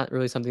 it's not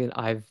really something that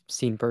I've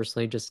seen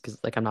personally, just because,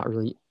 like, I'm not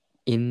really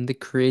in the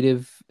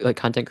creative, like,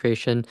 content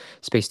creation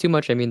space too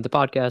much. I mean, the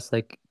podcast,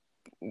 like,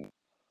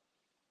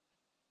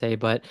 say,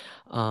 but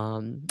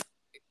um,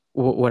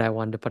 what I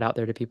wanted to put out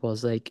there to people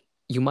is like,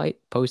 you might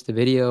post a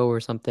video or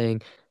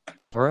something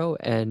tomorrow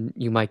and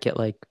you might get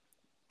like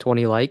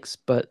 20 likes,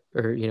 but,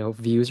 or,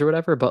 views or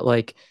whatever, but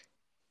like,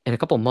 in a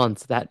couple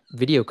months that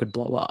video could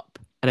blow up.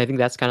 And I think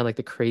that's kind of like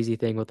the crazy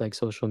thing with like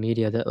social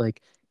media, that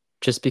like,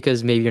 just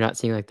because maybe you're not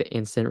seeing like the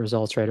instant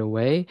results right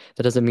away,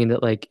 that doesn't mean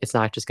that like it's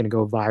not just going to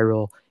go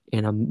viral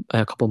in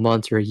a couple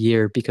months or a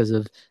year because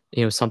of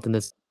something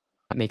that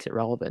makes it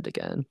relevant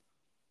again.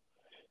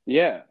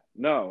 Yeah,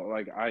 no,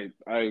 like I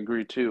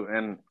agree too.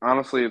 And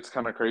honestly, it's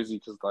kind of crazy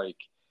because like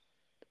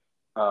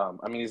I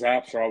mean these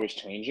apps are always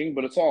changing,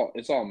 but it's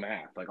all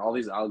math. Like all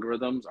these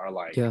algorithms are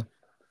Yeah.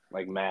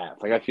 like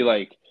math. Like I feel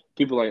like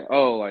people like,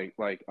 oh,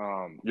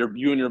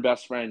 you and your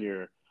best friend,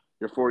 your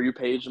For You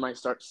page might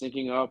start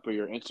syncing up, or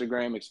your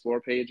Instagram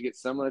Explore page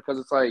gets similar because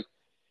it's like,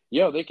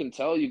 yo, they can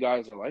tell you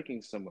guys are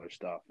liking similar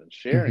stuff and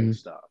sharing Hmm.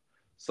 stuff.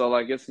 So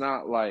like it's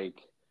not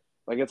like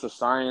it's a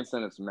science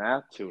and it's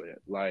math to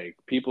it. Like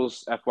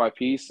people's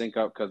FYP sync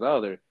up because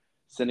oh they're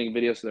sending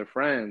videos to their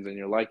friends and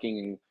you're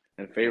liking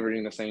and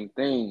favoriting the same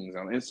things.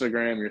 On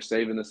Instagram, you're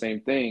saving the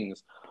same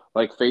things.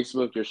 Like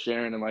Facebook, you're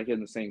sharing and liking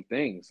the same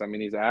things. I mean,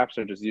 these apps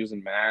are just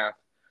using math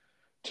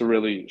to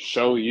really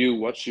show you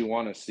what you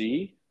want to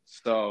see.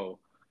 So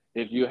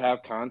if you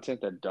have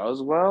content that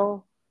does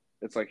well,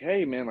 it's like,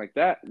 hey man, like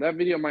that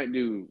video might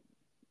do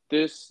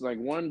this like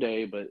one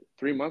day, but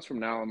 3 months from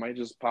now it might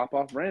just pop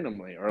off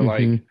randomly. Or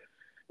like Hmm.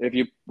 if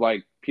you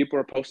like people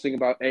are posting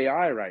about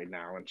AI right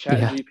now and Chat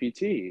Yeah.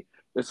 GPT.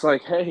 It's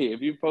like, hey, if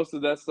you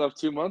posted that stuff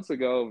 2 months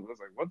ago, it's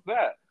like, what's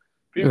that?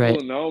 People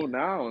Right. know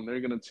now and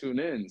they're gonna tune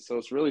in. So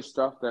it's really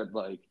stuff that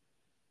like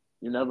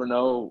you never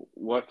know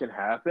what can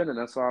happen. And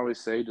that's why I always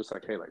say just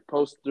like, hey, like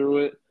post through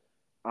it.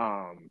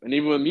 And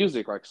even with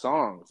music, like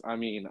songs. I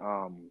mean,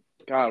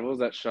 God, what was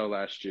that show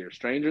last year?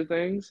 Stranger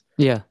Things?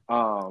 Yeah.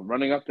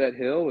 Running Up That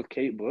Hill with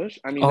Kate Bush.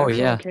 I mean, Oh that song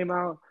yeah. came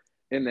out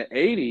in the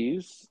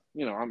 80s.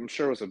 I'm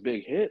sure it was a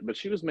big hit, but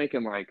she was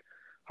making like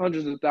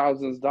hundreds of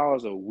thousands of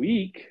dollars a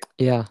week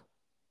Yeah.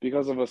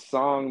 because of a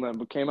song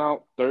that came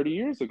out 30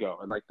 years ago.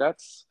 And like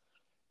that's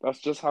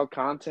just how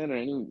content or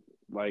any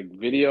like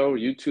video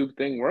YouTube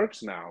thing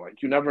works now.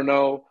 Like you never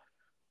know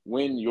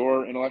when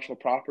your intellectual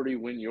property,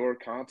 when your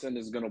content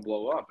is going to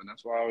blow up. And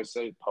that's why I always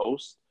say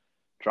post,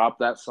 drop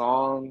that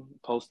song,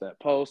 post that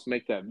post,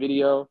 make that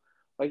video.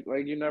 Like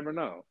you never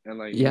know. And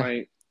like you Yeah.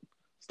 might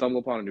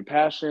stumble upon a new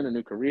passion, a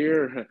new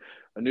career,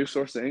 a new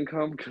source of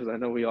income because I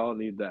know we all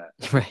need that.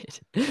 Right.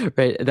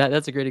 Right.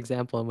 That's a great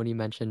example. And when you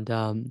mentioned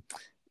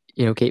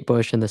Kate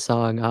Bush and the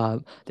song,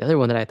 the other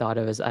one that I thought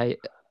of is, I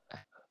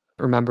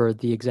remember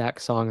the exact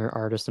song or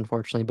artist,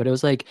 unfortunately, but it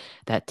was like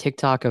that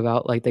TikTok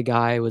about like the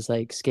guy was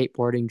like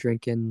skateboarding,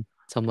 drinking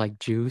some like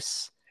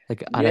juice.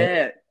 Like I don't,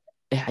 Yeah.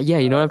 yeah, yeah,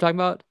 you know what Uh, I'm talking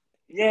about?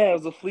 yeah, it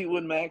was a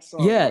Fleetwood Mac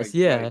song. Yes,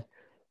 yeah.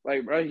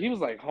 Like bro, he was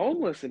like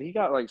homeless and he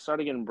got like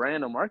started getting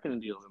brand and marketing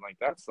deals and like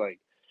that's like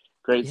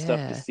great stuff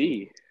to Yeah.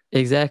 see.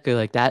 Exactly.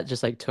 Like that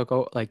just like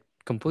like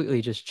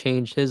completely just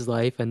changed his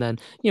life. And then,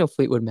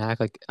 Fleetwood Mac,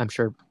 like I'm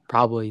sure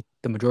probably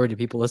the majority of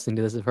people listening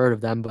to this have heard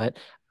of them, but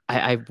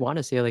I want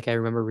to say like I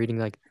remember reading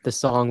like the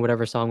song,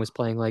 whatever song was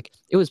playing, like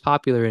it was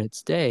popular in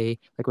its day,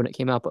 like when it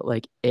came out, but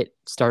like it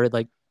started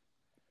like,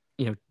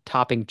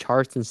 topping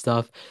charts and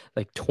stuff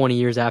like 20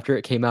 years after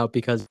it came out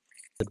because of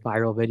the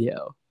viral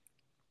video.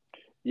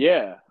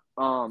 Yeah.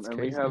 It's And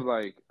we have crazy.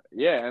 like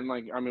yeah, and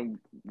like I mean,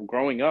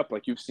 growing up,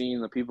 like you've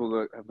seen the people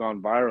that have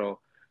gone viral.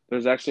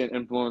 There's actually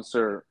an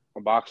influencer,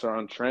 a boxer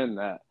on Trend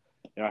that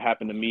I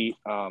happened to meet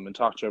and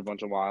talk to a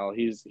bunch of while.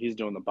 He's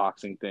doing the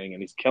boxing thing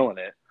and he's killing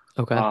it.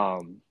 Okay.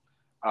 Um,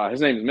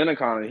 his name is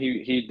Minikon, and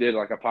he did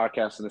like a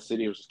podcast in the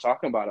city. He was just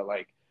talking about it.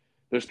 Like,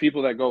 there's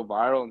people that go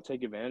viral and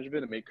take advantage of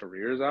it and make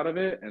careers out of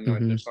it, and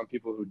like Hmm. there's some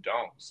people who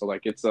don't. So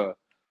like it's a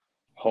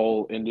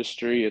whole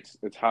industry. It's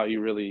how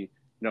you really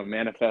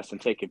manifest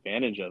and take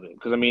advantage of it.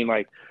 Because I mean,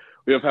 like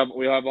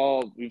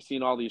we've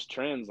seen all these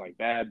trends like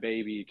Bad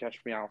Baby, Catch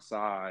Me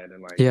Outside,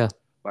 and Yeah,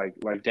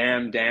 like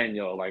Damn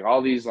Daniel, like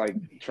all these like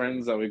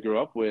trends that we grew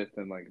up with,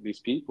 and like these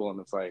people, and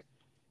it's like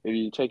if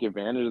you take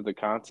advantage of the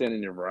content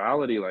and your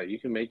virality, like you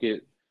can make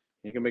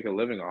a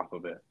living off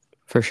of it.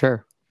 for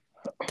sure.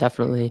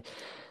 Definitely.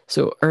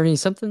 So, Ernie,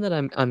 something that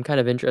I'm kind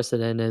of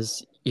interested in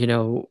is,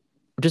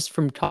 just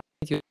from talking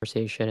to you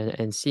conversation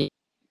and seeing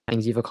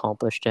things you've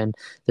accomplished and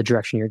the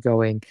direction you're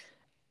going,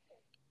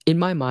 in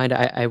my mind,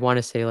 I want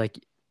to say like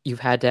you've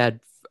had to add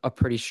a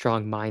pretty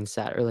strong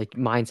mindset, or like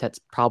mindsets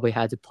probably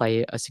had to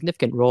play a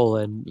significant role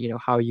in,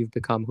 how you've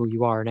become who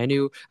you are. And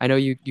I know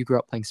you grew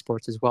up playing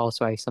sports as well.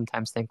 So I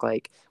sometimes think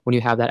like when you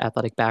have that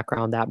athletic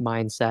background, that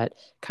mindset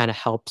kind of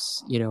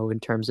helps, in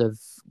terms of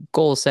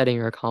goal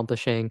setting or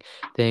accomplishing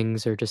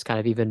things, or just kind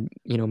of even,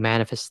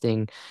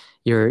 manifesting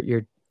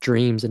your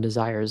dreams and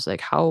desires.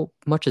 Like how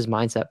much has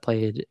mindset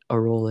played a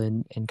role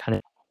in kind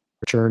of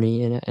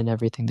journey and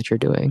everything that you're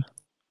doing?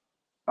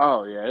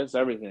 Oh yeah, it's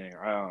everything.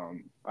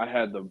 I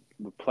had the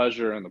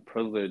pleasure and the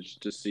privilege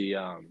to see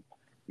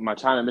my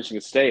time at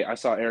Michigan State. I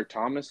saw Eric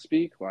Thomas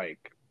speak.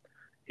 Like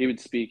he would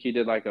speak. He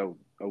did like a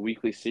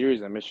weekly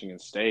series at Michigan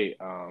State.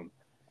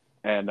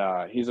 And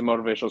he's a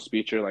motivational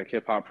speaker, like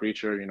hip hop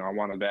preacher. You know, I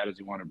want it bad as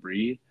you want to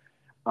breathe.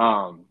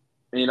 And,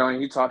 you know,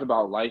 and he talked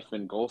about life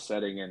and goal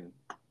setting and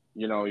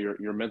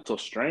your mental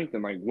strength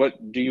and like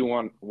what do you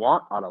want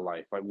out of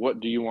life? Like what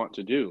do you want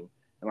to do?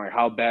 And like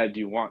how bad do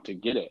you want to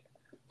get it?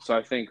 So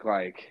I think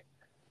like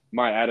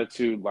my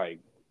attitude like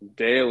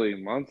daily,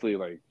 monthly,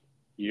 like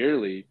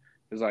yearly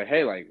is like,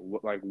 hey, like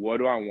what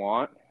do I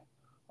want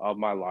of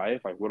my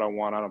life? Like what do I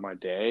want out of my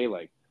day?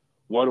 Like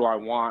what do I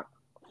want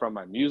from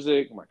my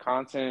music, my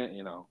content,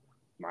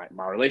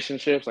 my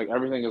relationships, like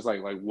everything is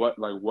like what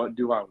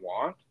do I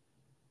want?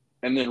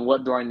 And then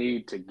what do I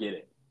need to get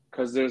it?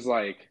 Because there's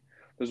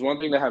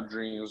one thing to have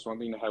dreams, one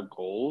thing to have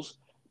goals,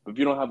 but if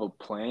you don't have a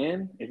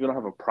plan, if you don't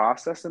have a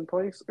process in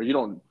place, or you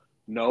don't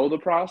know the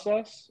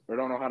process, or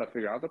don't know how to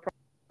figure out the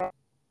process.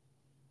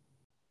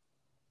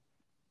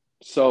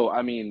 So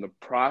I mean, the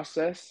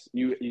process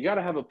you got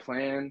to have a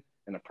plan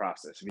and a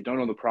process. If you don't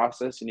know the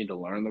process, you need to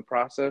learn the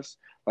process.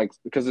 Like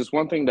because it's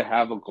one thing to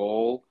have a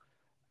goal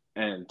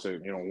and to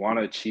want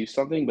to achieve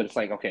something, but it's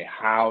like, okay,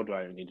 how do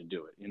I need to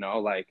do it?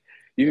 Like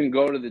you can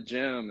go to the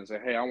gym and say,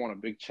 hey, I want a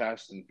big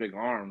chest and big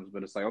arms,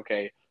 but it's like,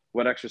 okay,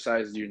 what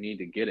exercise do you need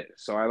to get it?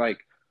 So I like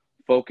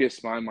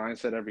focus my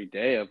mindset every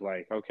day of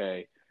like,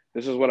 okay,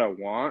 this is what I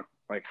want,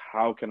 like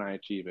how can I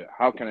achieve it?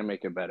 How can I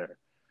make it better?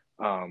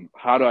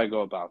 How do I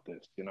go about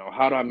this?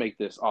 How do I make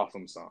this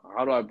awesome song?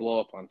 How do I blow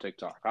up on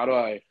TikTok? How do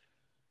I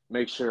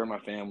make sure my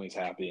family's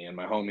happy and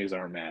my homies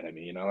aren't mad at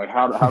me? Like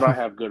how do I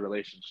have good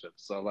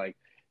relationships? So like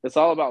it's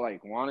all about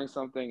like wanting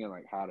something and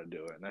like how to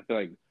do it. And I feel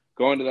like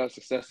going to that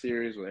success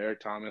series with Eric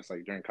Thomas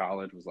like during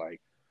college was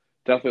like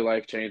definitely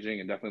life changing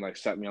and definitely like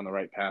set me on the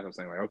right path of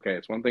saying like, okay,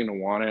 it's one thing to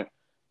want it,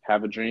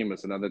 have a dream.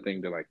 It's another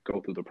thing to like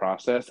go through the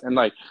process. And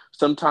like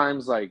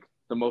sometimes like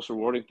the most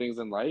rewarding things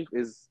in life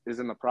is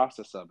in the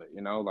process of it.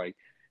 Like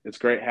it's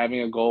great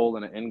having a goal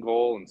and an end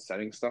goal and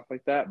setting stuff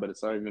like that, but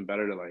it's not even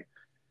better to like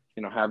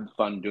have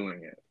fun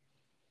doing it.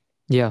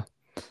 Yeah,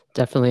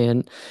 definitely.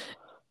 And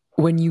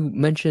when you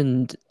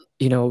mentioned,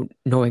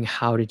 knowing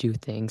how to do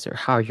things or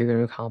how you're going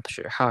to accomplish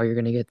it or how you're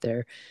going to get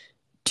there,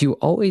 do you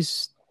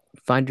always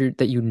find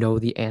that you know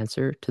the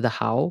answer to the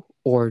how,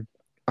 or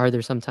are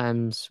there some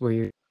times where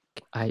you're,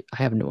 I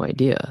have no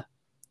idea?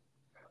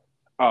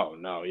 Oh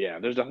no, yeah.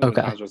 There's definitely been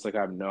Okay. times where it's like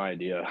I have no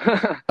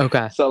idea.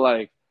 Okay. So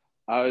like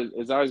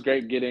it's always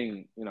great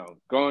getting,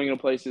 going to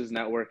places,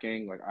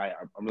 networking. Like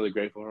I'm really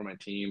grateful for my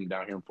team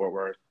down here in Fort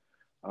Worth.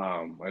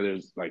 Like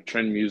there's like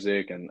Trend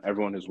Music and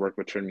everyone who's worked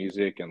with Trend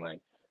Music and like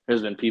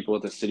there's been people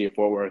at the city of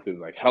Fort Worth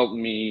who like helped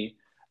me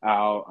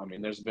out. I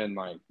mean, there's been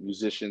like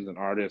musicians and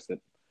artists that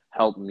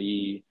helped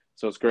me.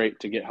 So it's great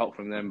to get help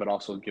from them, but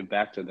also give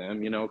back to them,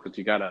 because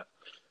you gotta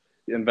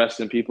invest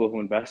in people who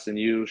invest in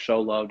you,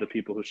 show love to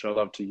people who show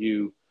love to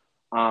you.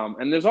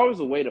 And there's always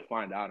a way to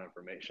find out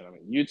information. I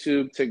mean,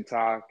 YouTube,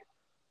 TikTok,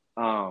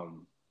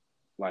 um,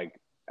 like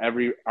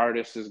every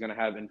artist is going to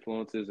have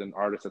influences and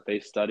artists that they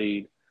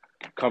studied,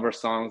 cover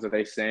songs that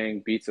they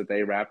sang, beats that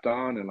they rapped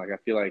on. And like, I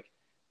feel like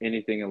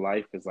anything in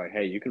life is like,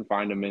 hey, you can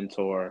find a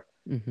mentor.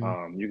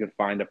 Hmm. You can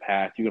find a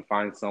path. You can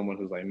find someone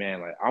who's like,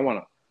 man, like I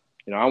want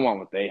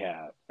what they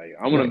have. Like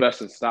I want to Right.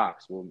 invest in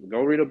stocks. Well,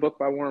 go read a book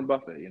by Warren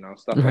Buffett,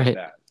 stuff like Right.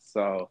 that.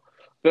 So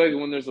I feel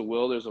like when there's a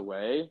will, there's a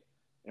way.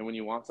 And when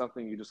you want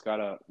something, you just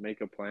gotta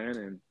make a plan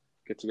and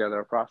get together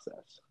a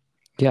process.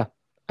 Yeah,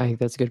 I think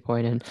that's a good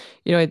point. And,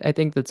 I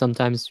think that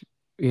sometimes,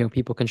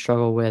 people can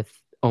struggle with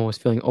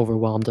almost feeling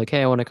overwhelmed, like,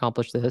 hey, I want to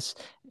accomplish this.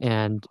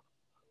 And,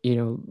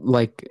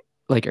 like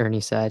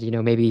Ernie said,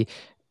 maybe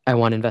I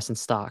want to invest in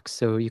stocks.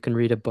 So you can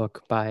read a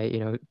book by,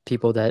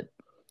 people that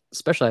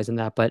specialize in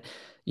that. But,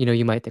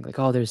 you might think like,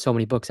 oh, there's so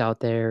many books out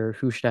there.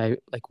 Who should I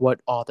like? What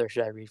author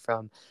should I read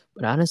from?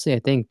 But honestly, I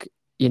think,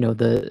 you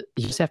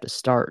just have to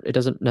start. It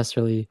doesn't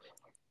necessarily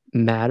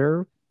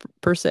matter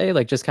per se,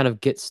 like just kind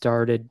of get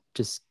started,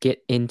 just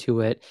get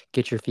into it,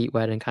 get your feet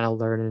wet and kind of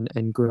learn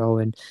and grow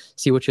and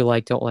see what you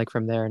like, don't like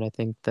from there. And I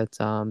think that's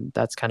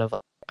kind of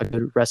a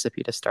good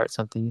recipe to start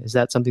something. Is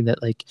that something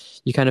that like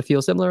you kind of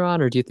feel similar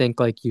on, or do you think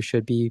like you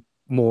should be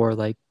more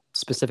like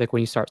specific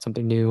when you start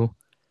something new?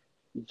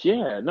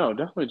 Yeah, no,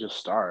 definitely just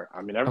start.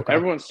 I mean, Okay.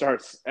 everyone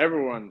starts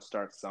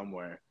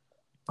somewhere.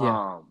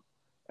 Yeah.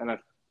 And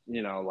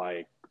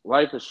like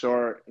life is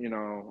short,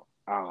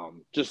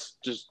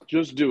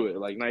 just do it.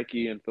 Like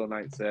Nike and Phil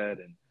Knight said,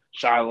 and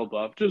Shia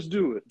LaBeouf, just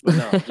do it. But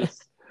no,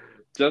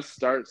 just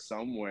start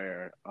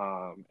somewhere.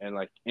 And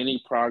like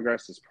any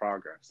progress is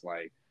progress.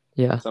 Like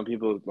Yeah. some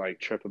people like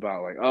trip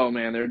about like, oh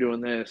man, they're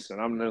doing this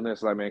and I'm doing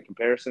this. Like, man,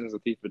 comparison is a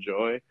thief of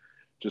joy.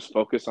 Just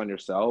focus on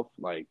yourself.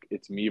 Like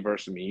it's me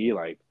versus me.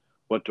 Like,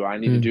 what do I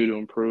need to Mm, do to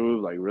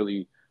improve? Like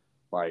really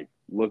like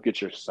look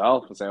at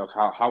yourself and say, okay,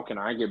 how can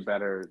I get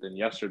better than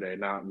yesterday,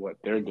 not what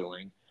they're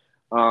doing.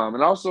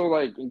 And also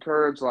like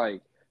encourage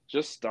like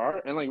just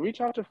start and like reach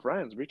out to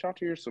friends, reach out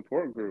to your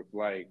support group.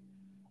 Like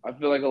I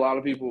feel like a lot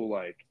of people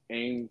like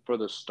aim for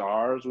the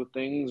stars with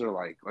things, or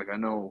like I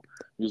know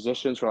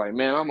musicians who are like,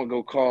 man, I'm gonna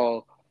go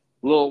call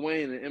Lil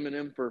Wayne and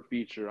Eminem for a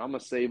feature. I'm gonna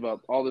save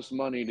up all this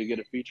money to get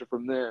a feature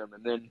from them,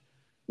 and then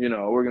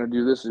we're gonna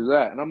do this or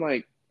that. And I'm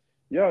like,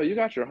 yo, you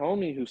got your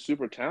homie who's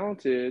super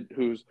talented,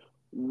 who's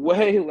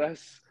way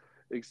less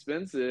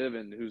expensive,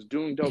 and who's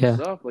doing dope yeah.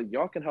 stuff. Like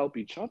y'all can help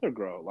each other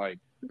grow, like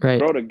Right.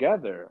 grow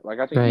together. Like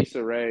I think Right.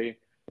 Issa Rae,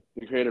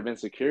 the creator of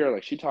Insecure,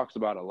 like she talks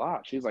about it a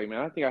lot. She's like, man,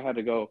 I think I had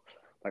to go,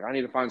 like I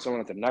need to find someone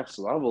at the next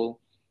level,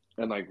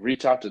 and like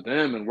reach out to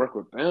them and work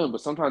with them.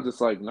 But sometimes it's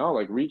like no,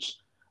 like reach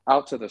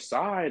out to the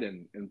side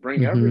and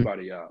bring Hmm.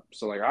 everybody up.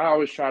 So like I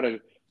always try to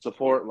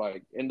support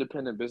like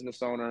independent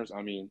business owners.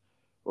 I mean,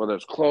 whether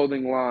it's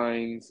clothing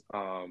lines,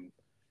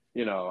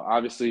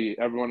 obviously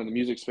everyone in the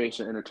music space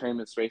and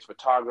entertainment space,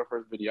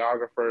 photographers,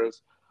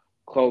 videographers,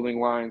 clothing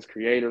lines,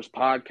 creators,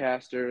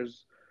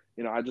 podcasters.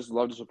 I just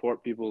love to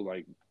support people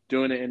like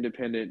doing it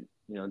independent,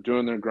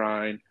 doing their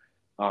grind,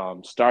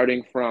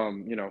 starting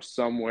from,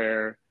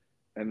 somewhere,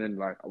 and then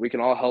like we can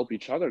all help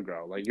each other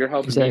grow. Like you're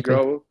helping me Exactly.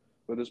 grow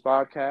with this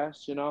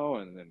podcast,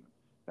 and then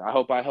I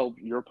hope I help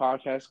your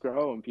podcast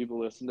grow and people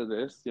listen to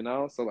this,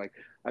 So like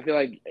I feel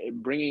like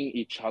bringing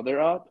each other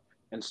up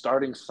and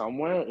starting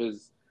somewhere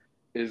is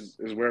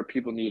where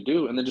people need to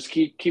do, and then just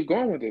keep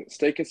going with it.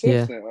 Stay Yeah.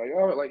 consistent.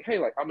 Like like hey,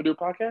 like I'm gonna do a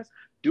podcast.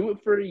 Do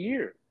it for a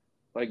year.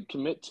 Like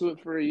commit to it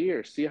for a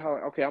year. See how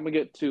okay I'm gonna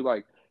get to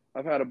like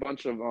I've had a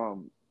bunch of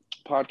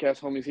podcast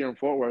homies here in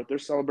Fort Worth. They're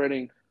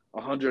celebrating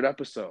 100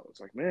 episodes.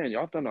 Like man,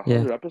 y'all done a Yeah.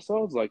 hundred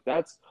episodes. Like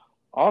that's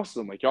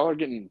awesome. Like y'all are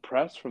getting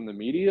press from the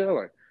media.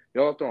 Like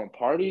y'all are throwing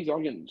parties. Y'all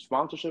getting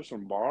sponsorships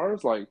from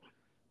bars. Like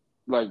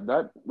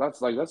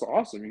that's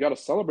awesome. You got to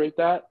celebrate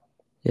that,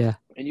 Yeah.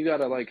 and you got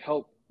to like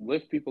help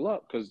lift people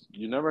up because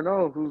you never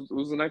know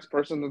who's the next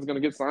person that's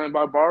going to get signed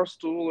by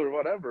Barstool or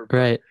whatever. But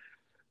Right.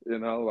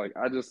 like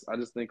I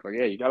just think like,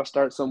 yeah, you got to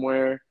start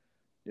somewhere,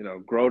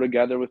 grow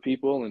together with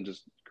people and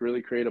just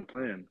really create a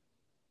plan.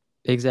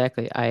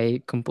 Exactly.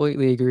 I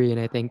completely agree. And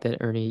I think that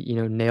Ernie,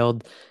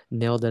 nailed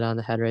it on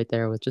the head right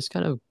there with just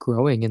kind of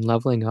growing and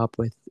leveling up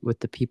with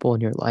the people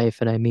in your life.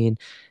 And I mean,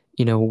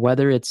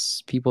 whether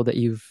it's people that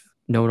you've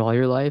known all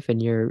your life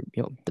and you're,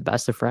 the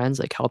best of friends,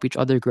 like help each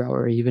other grow,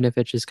 or even if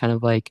it's just kind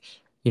of like,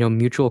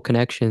 mutual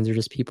connections or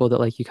just people that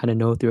like you kind of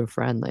know through a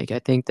friend. Like I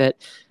think that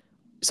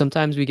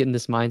sometimes we get in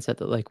this mindset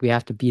that like we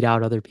have to beat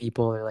out other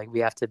people or like we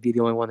have to be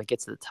the only one that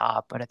gets to the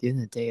top. But at the end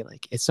of the day,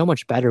 like it's so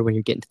much better when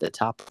you're getting to the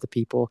top of the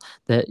people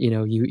that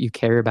you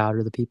care about,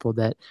 or the people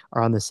that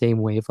are on the same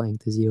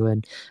wavelength as you.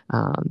 And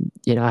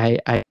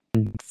I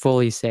can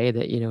fully say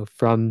that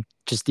from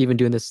just even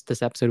doing this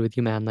episode with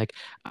you, man, like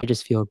I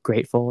just feel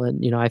grateful,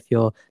 and I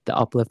feel the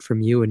uplift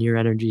from you and your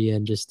energy,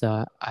 and just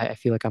I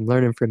feel like I'm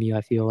learning from you.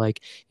 I feel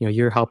like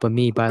you're helping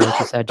me by, like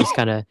you said, just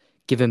kind of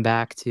giving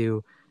back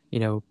to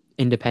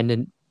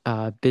independent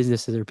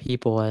businesses or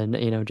people,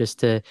 and just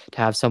to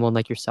have someone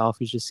like yourself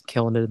who's just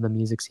killing it in the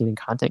music scene and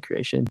content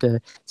creation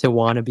to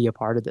want to be a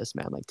part of this,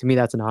 man. Like to me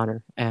that's an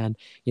honor, and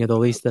the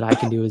least that I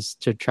can do is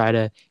to try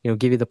to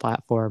give you the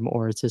platform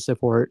or to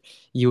support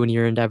you and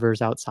your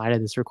endeavors outside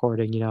of this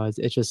recording.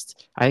 It's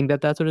just, I think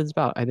that that's what it's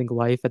about. I think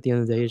life at the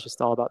end of the day is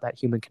just all about that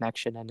human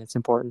connection, and it's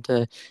important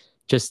to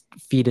just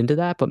feed into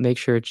that, but make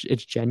sure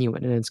it's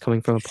genuine and it's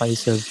coming from a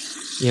place of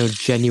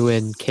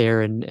genuine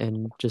care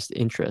and just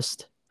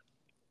interest.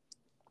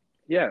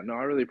 Yeah, no,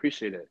 I really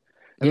appreciate it.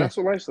 And Yeah, that's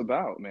what life's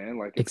about, man.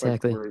 Like it's like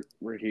exactly.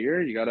 we're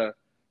here, you got to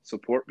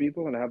support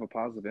people and have a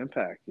positive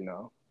impact.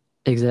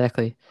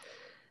 Exactly.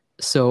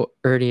 So,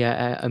 Ernie,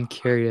 I'm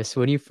curious,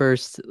 when you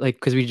first, like,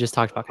 because we just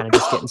talked about kind of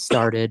just getting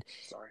started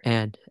Sorry.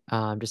 and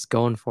just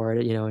going for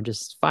it, and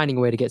just finding a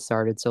way to get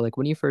started. So, like,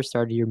 when you first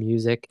started your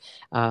music,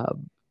 uh,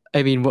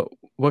 I mean,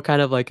 what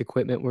kind of like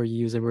equipment were you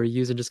using? Were you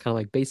using just kind of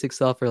like basic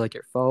stuff, or like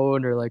your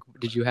phone, or like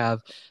did you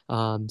have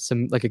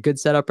some like a good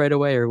setup right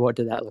away, or what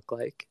did that look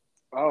like?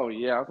 Oh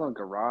yeah, I was on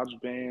Garage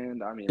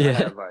Band. I mean, I Yeah.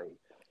 had like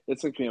it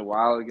took me a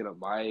while to get a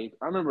mic.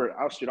 I remember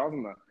I was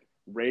on the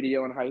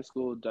radio in high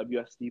school,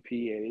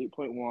 WSDP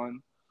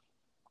 88.1.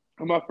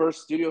 And my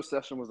first studio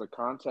session was a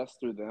contest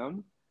through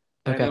them.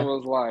 And it Okay.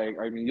 was like,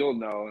 I mean, you'll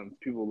know, and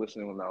people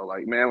listening will know,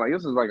 like, man, like,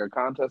 this is like a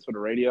contest for the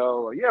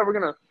radio. Like, yeah, we're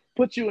going to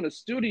put you in a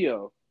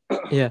studio.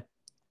 Yeah.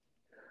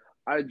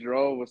 I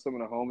drove with some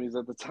of the homies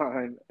at the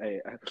time. Hey,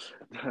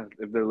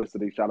 if they're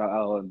listening, shout out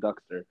Ella and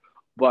Duxter.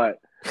 But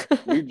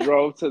we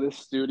drove to this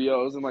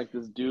studio. It was in like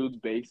this dude's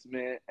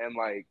basement, and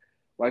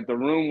like the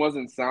room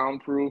wasn't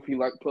soundproof. He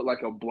like put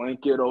like a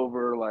blanket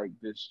over like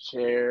this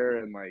chair,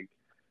 and like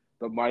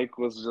the mic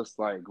was just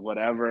like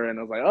whatever. And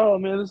I was like, oh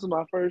man, this is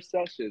my first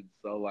session.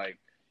 So like,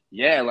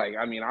 yeah, like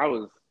I mean, I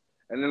was,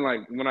 and then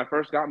like when I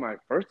first got my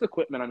first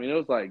equipment, I mean, it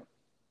was like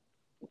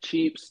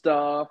cheap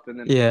stuff, and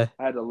then Yeah.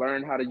 I had to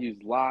learn how to use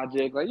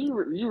Logic. Like you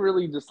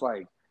really just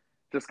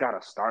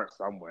gotta start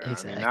somewhere. I mean,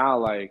 Exactly. now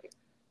like,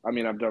 I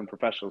mean, I've done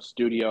professional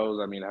studios.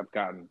 I mean, I've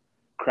gotten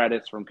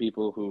credits from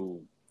people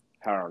who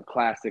are on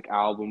classic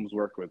albums,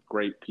 work with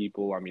great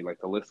people. I mean, like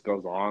the list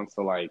goes on.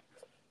 So like,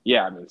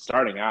 yeah, I mean,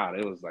 starting out,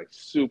 it was like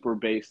super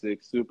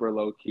basic, super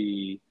low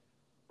key,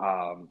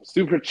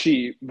 super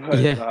cheap, but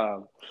Yeah.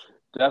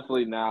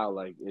 definitely now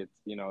like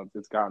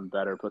it's gotten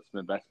better, put some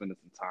investment and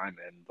some time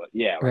in. But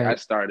yeah, like I Right.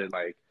 started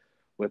like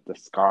with the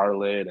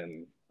Scarlett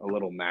and a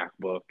little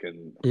MacBook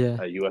and Yeah.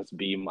 a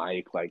USB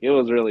mic. Like it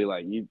was really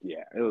like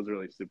yeah, it was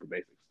really super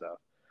basic stuff.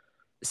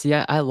 See,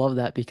 I love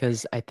that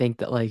because I think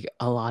that like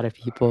a lot of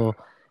people,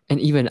 and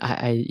even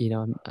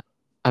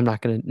I'm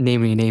not gonna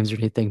name any names or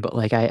anything, but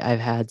like I've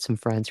had some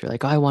friends who are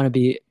like, oh, I want to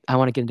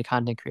get into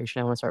content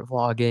creation, I want to start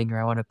vlogging, or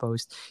I want to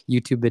post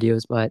YouTube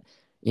videos, but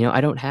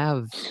I don't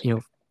have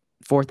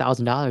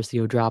 $4,000 to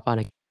go drop on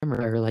a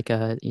camera or like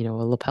a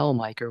lapel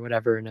mic or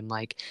whatever, and I'm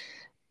like,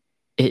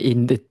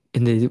 in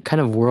the kind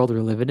of world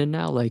we're living in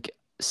now, like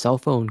cell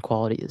phone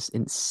quality is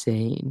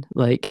insane.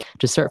 Like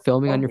just start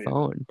filming on Oh your yeah,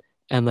 phone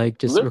and like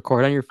just Lit-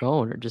 record on your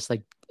phone or just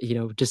like,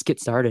 just get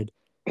started.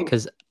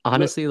 Because lit-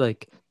 honestly,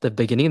 like the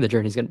beginning of the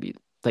journey is going to be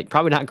like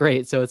probably not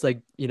great. So it's like,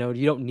 you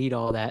don't need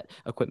all that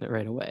equipment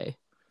right away.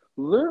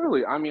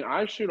 literally. I mean,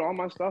 I shoot all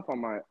my stuff on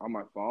my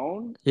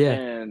phone Yeah.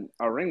 and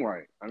a ring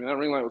light. I mean, that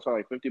ring light was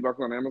probably like $50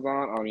 on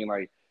Amazon. I mean,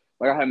 like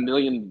I had a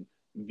million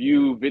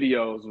view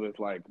videos with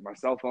like my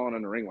cell phone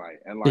and a ring light,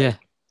 and Yeah. like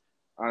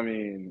I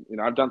mean,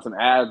 I've done some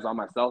ads on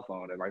my cell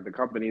phone, and like the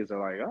companies are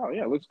like, "Oh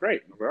yeah, it looks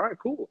great." I'm like, all right,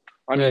 cool.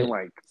 I mean,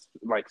 Right.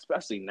 like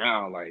especially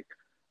now, like,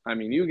 I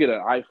mean, you get an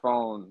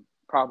iPhone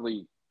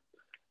probably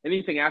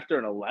anything after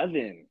an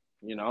 11.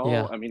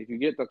 Yeah. I mean, if you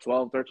get the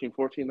 12, 13,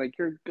 14, like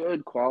you're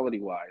good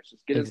quality wise.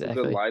 Just get in some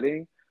good Exactly.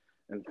 lighting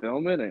and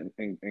film it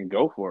and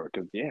go for it.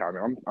 Because yeah, I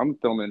mean, I'm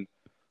filming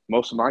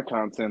most of my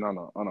content on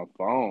a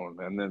phone,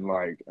 and then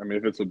like, I mean,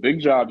 if it's a big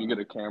job, you get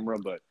a camera,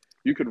 but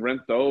you could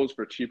rent those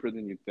for cheaper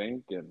than you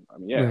think. And I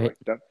mean, yeah, Right. like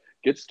that.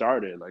 Get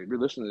started. Like, if you're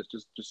listening to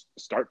this, just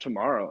start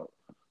tomorrow.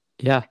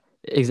 Yeah,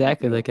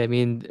 exactly. You Like, I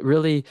mean,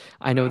 really,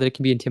 I know that it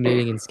can be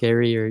intimidating and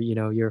scary, or,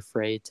 you're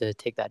afraid to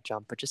take that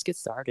jump, but just get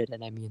started.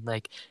 And I mean,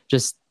 like,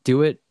 just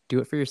do it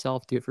for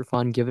yourself, do it for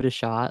fun, give it a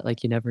shot.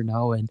 Like, you never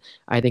know. And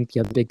I think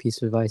the other big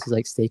piece of advice is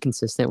like, stay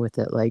consistent with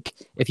it. Like,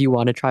 if you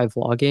want to try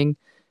vlogging,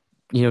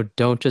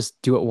 don't just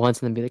do it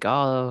once and then be like,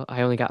 oh,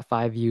 I only got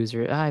 5 views,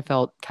 or "Ah, I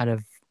felt kind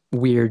of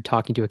weird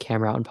talking to a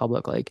camera out in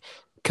public." Like,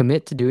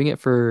 commit to doing it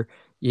for,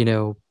 you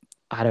know,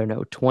 I don't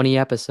know, 20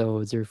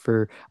 episodes or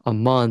for a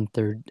month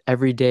or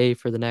every day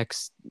for the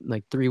next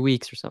like 3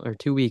 weeks or something or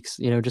 2 weeks,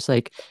 just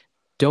like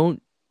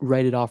don't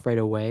write it off right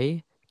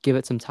away. Give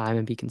it some time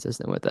and be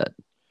consistent with it.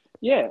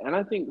 Yeah, and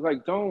I think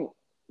like don't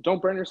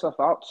burn yourself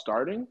out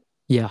starting.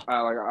 Yeah.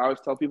 Like I always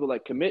tell people,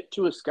 like commit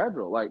to a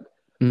schedule.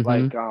 Mm-hmm.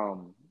 Like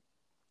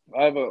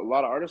I have a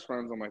lot of artist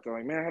friends. I'm like, they're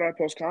like, man, how do I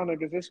post content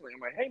consistently? I'm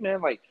like, hey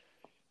man, like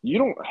you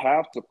don't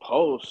have to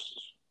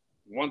post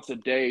once a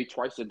day,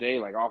 twice a day,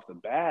 like off the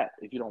bat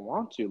if you don't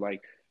want to.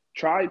 Like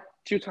try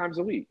 2 times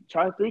a week,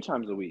 try 3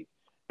 times a week.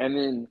 And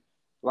then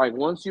like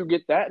once you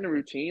get that in a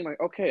routine, like,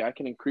 okay, I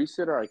can increase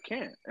it or I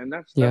can't. And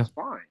Yeah. that's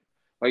fine.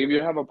 Like if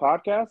you have a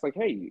podcast, like,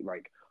 hey,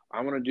 like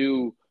I want to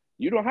do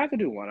you don't have to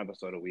do one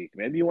episode a week.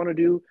 Maybe you want to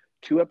do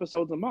 2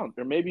 episodes a month.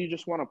 Or maybe you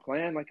just want to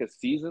plan like a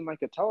season,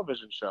 like a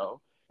television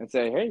show, and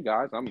say, hey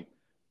guys, I'm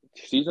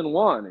season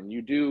one, and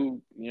you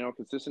do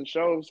consistent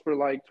shows for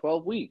like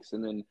 12 weeks,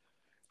 and then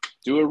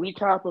do a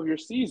recap of your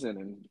season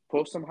and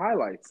post some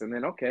highlights, and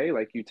then okay,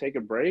 like you take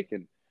a break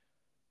and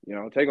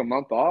take a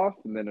month off,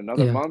 and then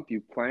another Yeah. month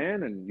you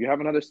plan and you have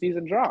another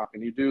season drop,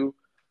 and you do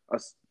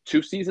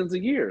 2 seasons a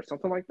year,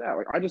 something like that.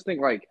 Like I just think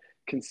like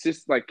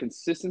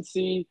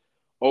consistency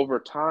over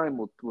time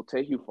will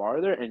take you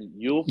farther, and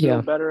you'll feel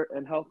Yeah. better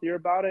and healthier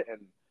about it,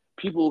 and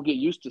people will get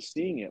used to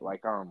seeing it.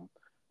 Like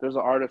there's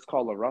an artist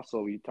called La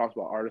Russell. He talks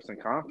about artists and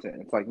content.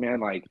 It's like, man,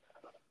 like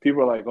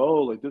people are like,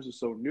 oh, like this is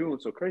so new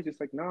and so crazy. It's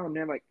like, no,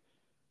 man, like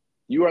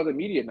you are the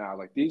media now.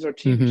 Like these are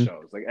TV Mm-hmm.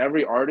 shows. Like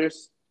every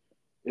artist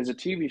is a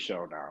TV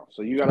show now.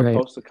 So you got to Right.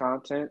 post the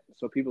content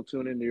so people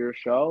tune into your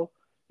show.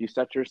 You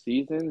set your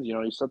seasons,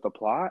 you set the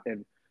plot,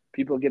 and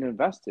people get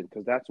invested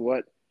because that's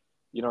what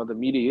the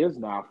media is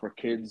now for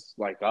kids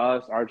like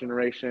us, our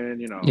generation,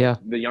 Yeah.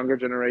 the younger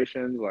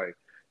generations. Like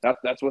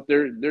that's what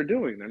they're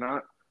doing. They're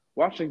not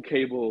watching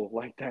cable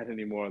like that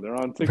anymore. They're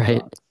on Right.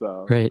 TikTok.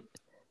 So Right.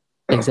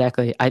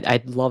 Exactly.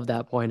 I love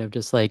that point of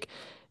just like,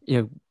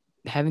 you know,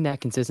 having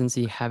that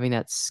consistency, having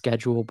that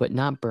schedule, but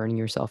not burning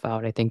yourself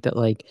out. I think that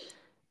like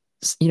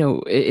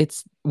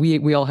it's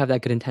we all have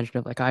that good intention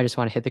of like I just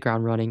want to hit the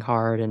ground running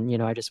hard,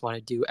 and I just want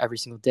to do every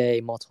single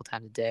day, multiple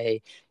times a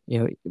day,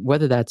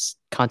 whether that's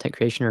content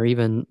creation or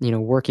even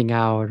working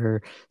out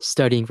or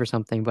studying for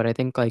something. But I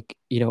think like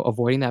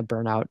avoiding that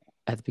burnout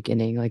at the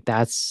beginning, like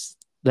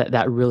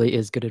that really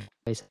is good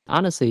advice.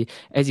 Honestly,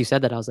 as you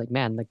said that, I was like,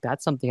 man, like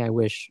that's something I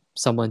wish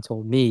someone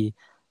told me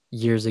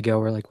years ago,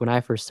 or like when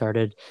I first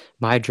started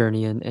my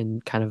journey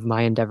and kind of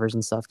my endeavors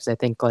and stuff, because I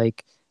think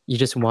like you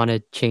just want to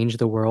change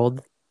the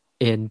world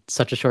in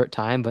such a short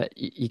time, but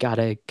you got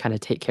to kind of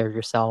take care of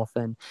yourself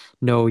and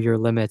know your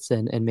limits,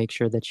 and make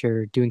sure that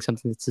you're doing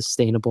something that's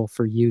sustainable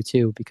for you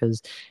too.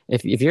 Because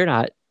if you're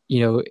not,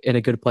 in a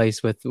good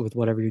place with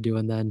whatever you're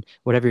doing, then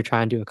whatever you're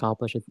trying to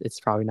accomplish, it's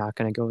probably not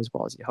going to go as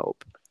well as you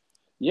hope.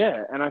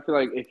 yeah, and I feel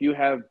like if you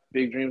have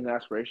big dreams and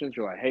aspirations,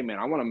 you're like, hey man,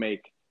 I want to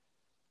make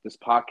this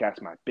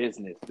podcast my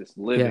business, this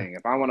Yeah, living.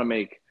 If I want to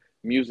make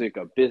music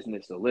a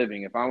business, a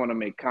living, if I want to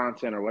make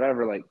content or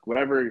whatever, like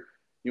whatever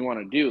you want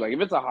to do, like if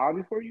it's a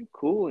hobby for you,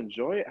 cool,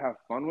 enjoy it, have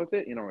fun with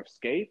it,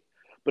 escape.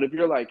 But if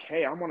you're like,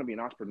 hey, I want to be an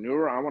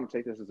entrepreneur, I want to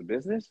take this as a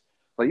business,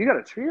 like you got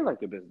to treat it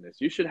like a business.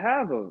 You should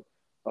have a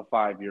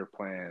 5 year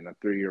plan, a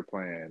 3 year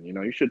plan.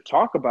 You should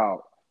talk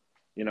about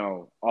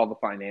all the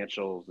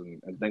financials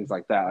and things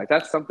like that. Like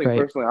that's something right,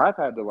 personally I've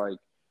had to like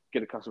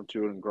get accustomed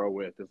to and grow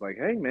with. It's like,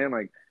 hey man,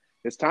 like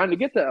it's time to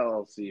get the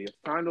LLC. It's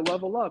time to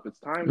level up. It's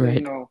time to,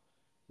 right,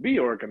 be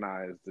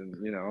organized and,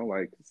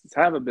 like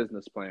have a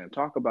business plan.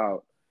 Talk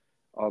about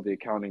all the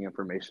accounting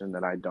information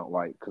that I don't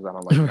like because I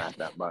don't like math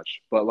that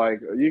much. But like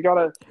you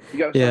gotta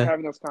start yeah,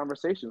 having those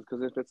conversations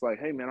because if it's like,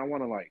 hey man, I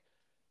want to like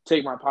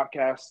take my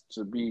podcast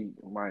to be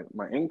my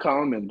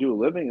income and do a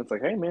living, it's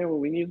like, hey man, well,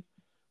 we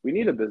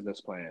need a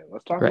business plan.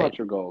 Let's talk right, about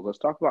your goals. Let's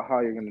talk about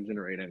how you're going to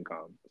generate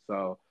income.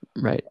 So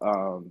right.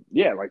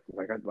 yeah, like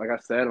I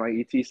said, like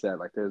ET said,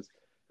 like there's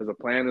a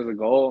plan, there's a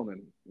goal,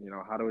 and then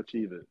how to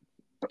achieve it.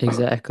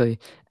 Exactly.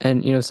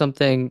 And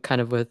something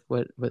kind of with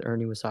what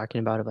Ernie was talking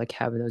about of like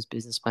having those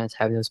business plans,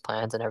 having those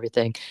plans and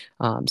everything.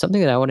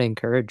 Something that I want to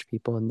encourage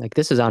people, and like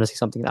this is honestly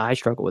something that I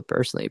struggle with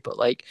personally, but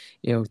like,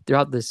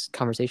 throughout this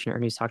conversation,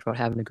 Ernie's talked about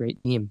having a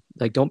great team.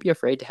 Like don't be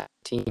afraid to have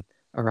a team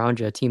around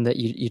you, a team that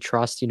you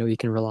trust, you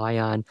can rely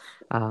on.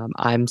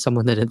 I'm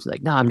someone that is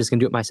like, no, I'm just gonna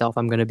do it myself.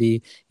 I'm gonna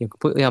be,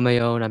 completely on my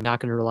own. I'm not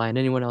gonna rely on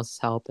anyone else's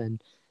help.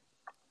 And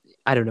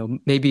I don't know,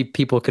 maybe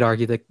people could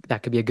argue that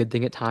that could be a good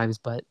thing at times,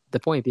 but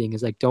the point being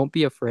is like don't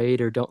be afraid,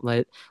 or don't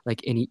let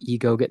like any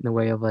ego get in the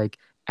way of like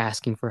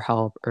asking for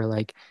help, or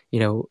like,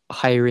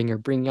 hiring or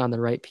bringing on the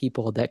right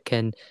people that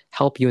can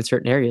help you in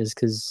certain areas.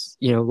 Because,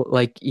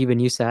 like even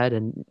you said,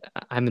 and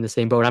I'm in the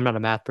same boat, I'm not a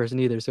math person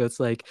either. So it's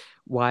like,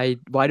 why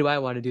do I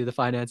want to do the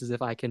finances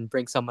if I can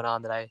bring someone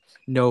on that I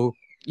know,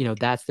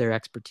 that's their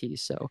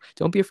expertise. So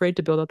don't be afraid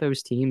to build up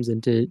those teams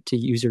and to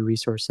use your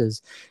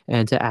resources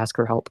and to ask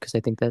for help, because I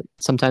think that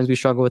sometimes we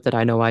struggle with it.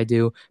 I know I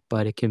do,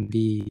 but it can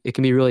be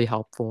really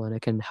helpful, and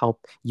it can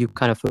help you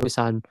kind of focus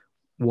on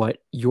what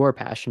your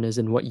passion is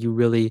and what you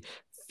really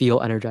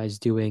feel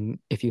energized doing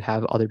if you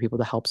have other people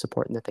to help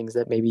support in the things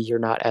that maybe you're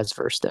not as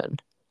versed in.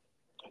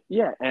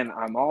 Yeah, and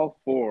I'm all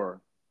for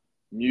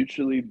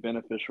mutually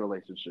beneficial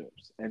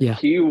relationships. And Yeah.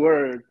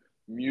 keyword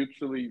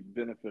mutually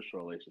beneficial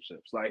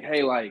relationships. Like,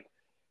 hey, like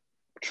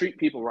treat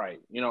people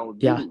right.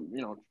 Yeah.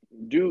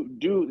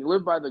 Do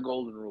live by the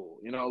golden rule.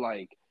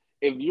 Like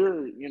if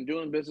you're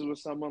doing business with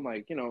someone,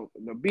 like be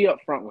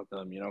upfront with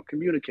them.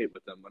 Communicate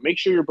with them. Make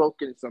sure you're both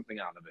getting something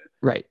out of it.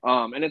 Right.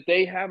 And if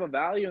they have a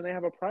value and they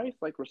have a price,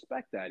 like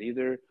respect that.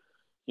 Either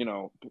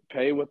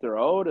pay what they're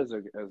owed as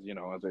an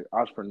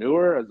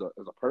entrepreneur, as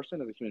a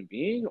person, as a human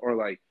being, or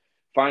like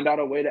find out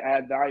a way to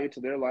add value to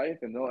their life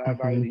and they'll add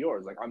value Hmm. to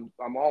yours. Like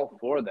I'm all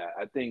for that.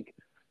 I think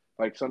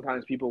like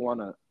sometimes people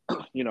want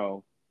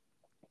to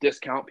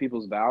discount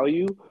people's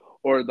value,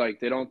 or like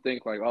they don't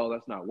think like, oh,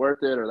 that's not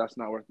worth it or that's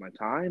not worth my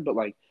time. But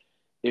like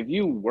if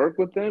you work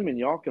with them and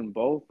y'all can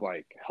both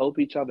like help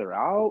each other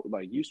out,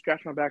 like you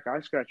scratch my back,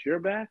 I scratch your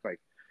back, like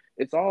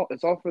it's all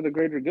for the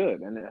greater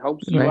good and it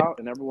helps you Right. out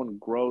and everyone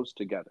grows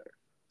together.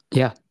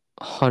 Yeah.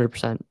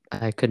 100%.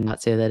 I could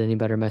not say that any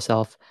better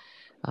myself.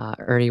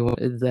 Ernie,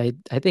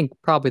 I think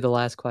probably the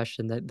last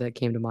question that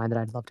came to mind that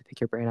I'd love to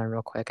pick your brain on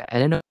real quick.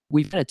 And I know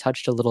we've kind of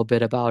touched a little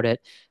bit about it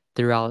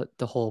throughout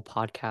the whole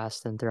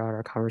podcast and throughout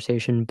our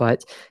conversation,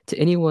 but to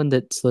anyone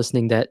that's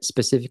listening that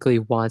specifically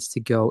wants to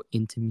go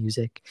into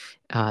music,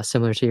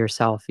 similar to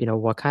yourself,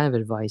 what kind of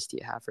advice do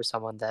you have for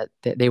someone that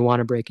they want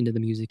to break into the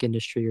music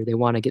industry, or they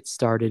want to get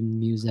started in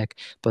music,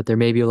 but they're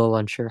maybe a little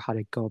unsure how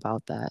to go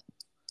about that?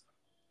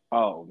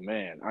 Oh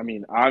man, I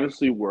mean,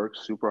 obviously work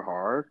super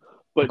hard,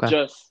 but Okay.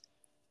 just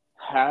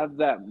have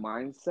that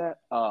mindset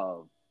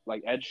of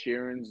like Ed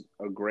Sheeran's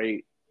a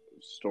great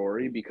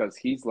story because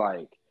he's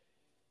like,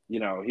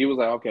 he was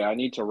like, okay, I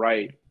need to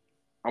write.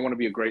 I want to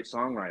be a great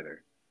songwriter.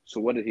 So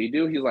what did he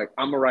do? He's like,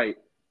 I'm gonna write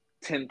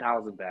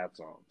 10,000 bad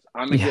songs.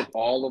 I'm gonna Yeah. get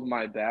all of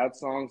my bad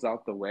songs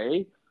out the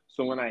way.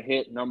 So when I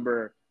hit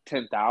number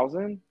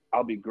 10,000,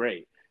 I'll be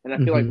great. And I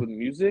feel like Hmm. with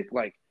music,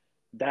 like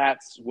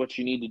that's what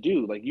you need to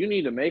do. Like you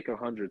need to make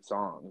 100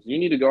 songs. You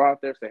need to go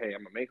out there and say, hey,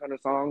 I'm gonna make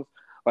 100 songs.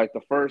 Like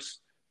the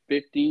first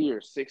 50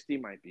 or 60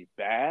 might be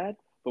bad,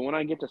 but when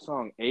I get to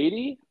song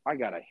 80, I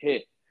got a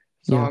hit.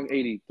 Yeah. Song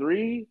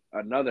 83,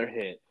 another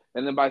hit.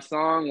 And then by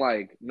song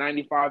like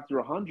 95 through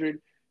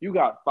 100, you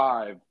got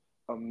five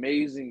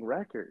amazing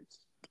records.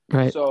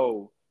 Right.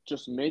 So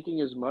just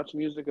making as much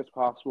music as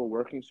possible,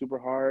 working super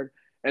hard,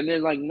 and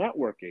then like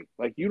networking.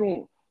 Like you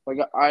don't like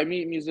I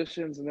meet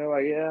musicians and they're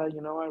like, yeah,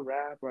 I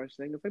rap or I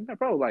sing. It's like, no,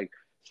 bro, like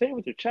say it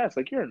with your chest.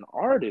 Like you're an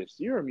artist,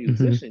 you're a Hmm.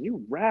 musician,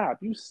 you rap,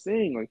 you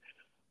sing. Like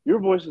your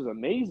voice is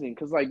amazing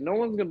because like no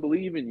one's gonna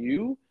believe in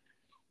you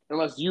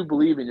unless you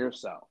believe in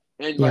yourself.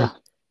 And Yeah. like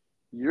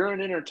you're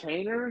an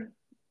entertainer.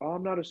 Oh,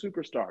 I'm not a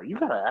superstar. You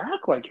gotta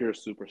act like you're a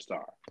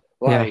superstar.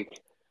 Yeah.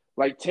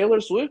 Like Taylor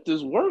Swift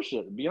is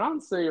worship.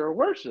 Beyonce are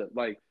worship.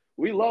 Like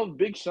we love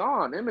Big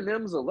Sean.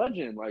 Eminem's a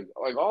legend. Like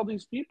all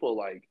these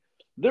people.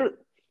 They're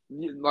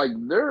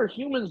they're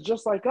humans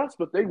just like us,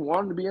 but they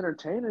wanted to be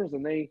entertainers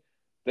and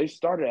they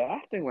started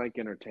acting like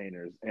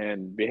entertainers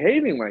and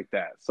behaving like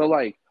that. So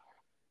like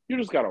you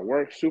just gotta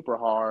work super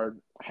hard,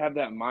 have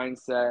that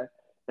mindset,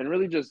 and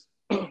really just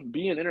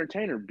be an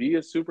entertainer, be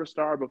a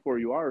superstar before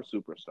you are a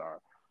superstar.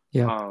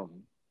 Yep. Um,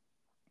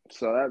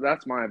 so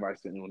that's my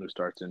advice to anyone who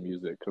starts in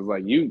music, because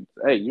like you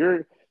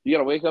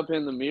gotta wake up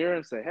in the mirror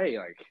and say, hey,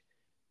 like,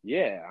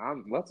 yeah,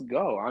 let's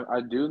go. I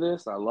do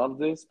this. I love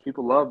this.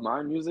 People love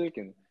my music,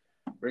 and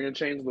we're gonna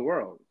change the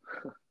world.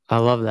 I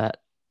love that.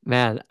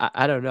 Man,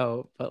 I don't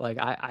know, but like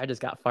I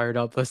just got fired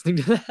up listening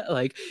to that.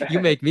 Like you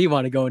make me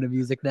want to go into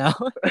music now.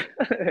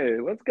 Hey,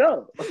 let's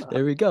go.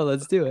 There we go.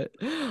 Let's do it.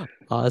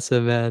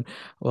 Awesome, man.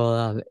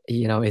 Well,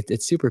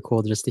 it's super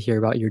cool just to hear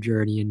about your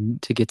journey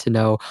and to get to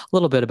know a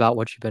little bit about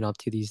what you've been up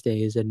to these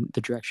days and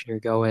the direction you're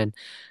going.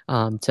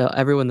 To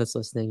everyone that's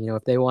listening,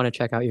 if they want to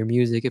check out your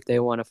music, if they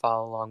want to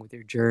follow along with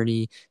your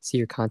journey, see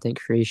your content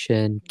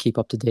creation, keep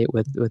up to date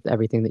with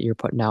everything that you're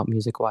putting out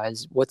music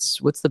wise, what's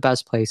the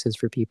best places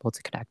for people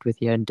to connect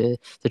with you and to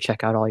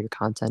check out all your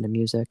content and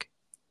music?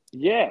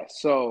 Yeah,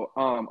 so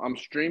I'm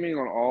streaming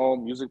on all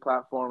music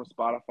platforms: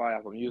 Spotify,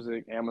 Apple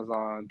Music,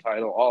 Amazon,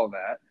 Tidal, all of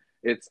that.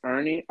 It's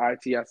Ernie,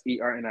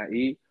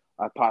 ItsErnie.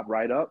 I pop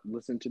right up,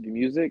 listen to the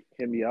music,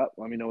 hit me up,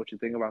 let me know what you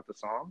think about the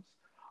songs.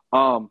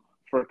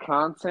 For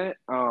content,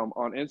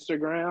 on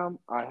Instagram,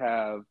 I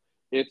have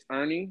it's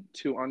Ernie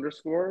 2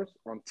 underscores.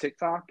 On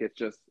TikTok, it's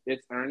just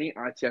it's Ernie,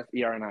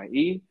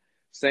 ItsErnie.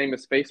 Same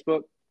as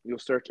Facebook. You'll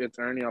search it's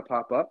Ernie, I'll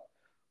pop up.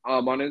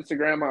 On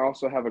Instagram, I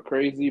also have a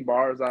Crazy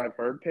Bars I've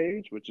Heard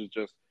page, which is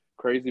just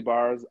Crazy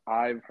Bars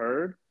I've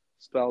Heard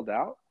spelled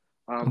out.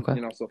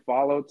 Okay. So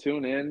follow,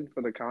 tune in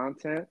for the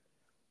content.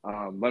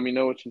 Let me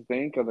know what you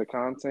think of the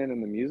content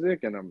and the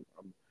music, and I'm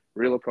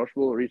real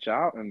approachable to reach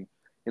out. And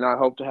I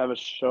hope to have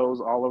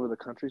shows all over the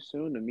country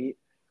soon to meet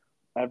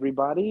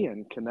everybody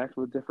and connect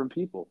with different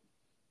people.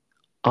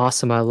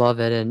 Awesome. I love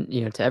it.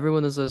 And, to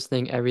everyone that's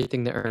listening,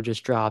 everything that Ern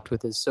just dropped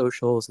with his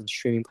socials and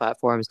streaming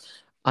platforms,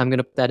 I'm going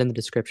to put that in the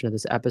description of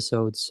this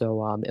episode.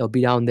 So it'll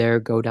be down there.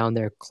 Go down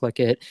there,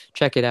 click it,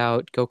 check it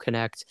out, go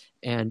connect.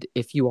 And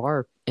if you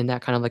are in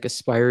that kind of like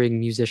aspiring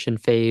musician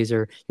phase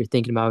or you're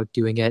thinking about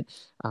doing it,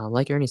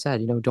 like Ernie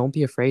said, don't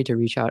be afraid to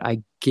reach out.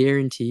 I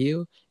guarantee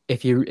you,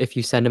 if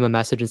you send him a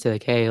message and say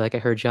like, hey, like I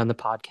heard you on the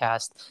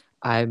podcast,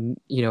 I'm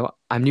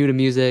new to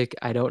music.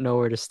 I don't know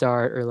where to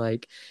start, or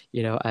like,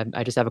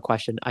 I just have a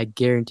question. I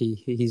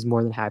guarantee he's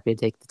more than happy to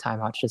take the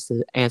time out just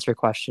to answer a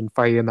question,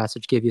 fire you a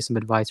message, give you some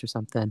advice or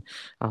something.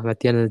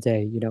 At the end of the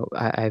day,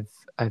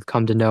 I've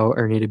come to know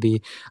Ernie to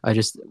be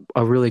just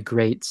a really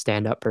great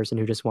stand-up person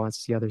who just wants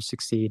to see others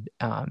succeed.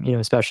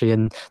 Especially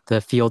in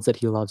the fields that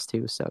he loves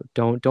to. So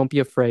don't be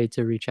afraid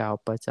to reach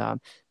out, but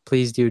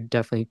please do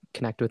definitely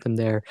connect with him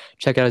there.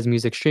 Check out his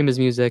music, stream his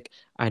music.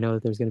 I know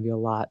that there's going to be a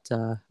lot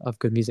of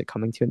good music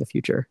coming to you in the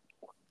future.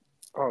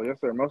 Oh, yes,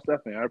 sir. Most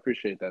definitely. I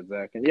appreciate that,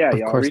 Zach. And yeah, Of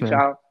y'all course, reach man.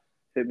 out,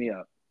 hit me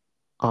up.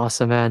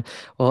 Awesome, man.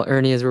 Well,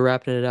 Ernie, as we're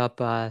wrapping it up,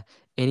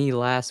 any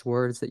last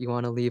words that you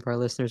want to leave our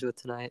listeners with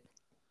tonight?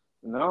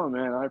 No,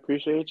 man, I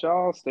appreciate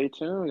y'all. Stay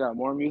tuned. We got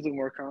more music,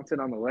 more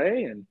content on the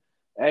way. And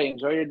hey,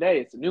 enjoy your day.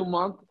 It's a new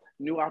month,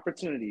 new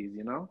opportunities.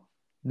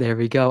 There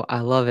we go. I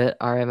love it.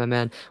 All right, my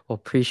man. Well,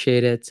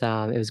 appreciate it.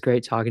 It was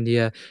great talking to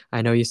you.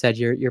 I know you said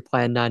you're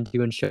planning on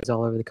doing shows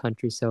all over the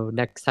country. So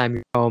next time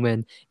you're home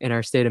in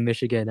our state of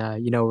Michigan,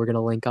 we're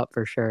gonna link up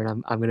for sure.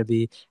 And I'm gonna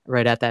be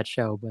right at that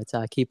show. But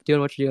keep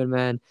doing what you're doing,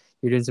 man.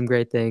 You're doing some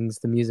great things.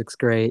 The music's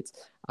great.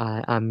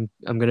 I'm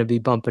gonna be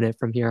bumping it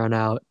from here on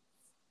out.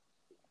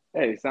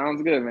 Hey,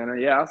 sounds good, man.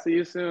 Yeah, I'll see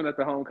you soon at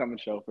the homecoming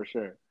show for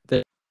sure.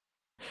 All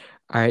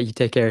right, you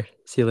take care.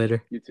 See you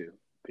later. You too.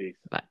 Peace.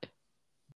 Bye.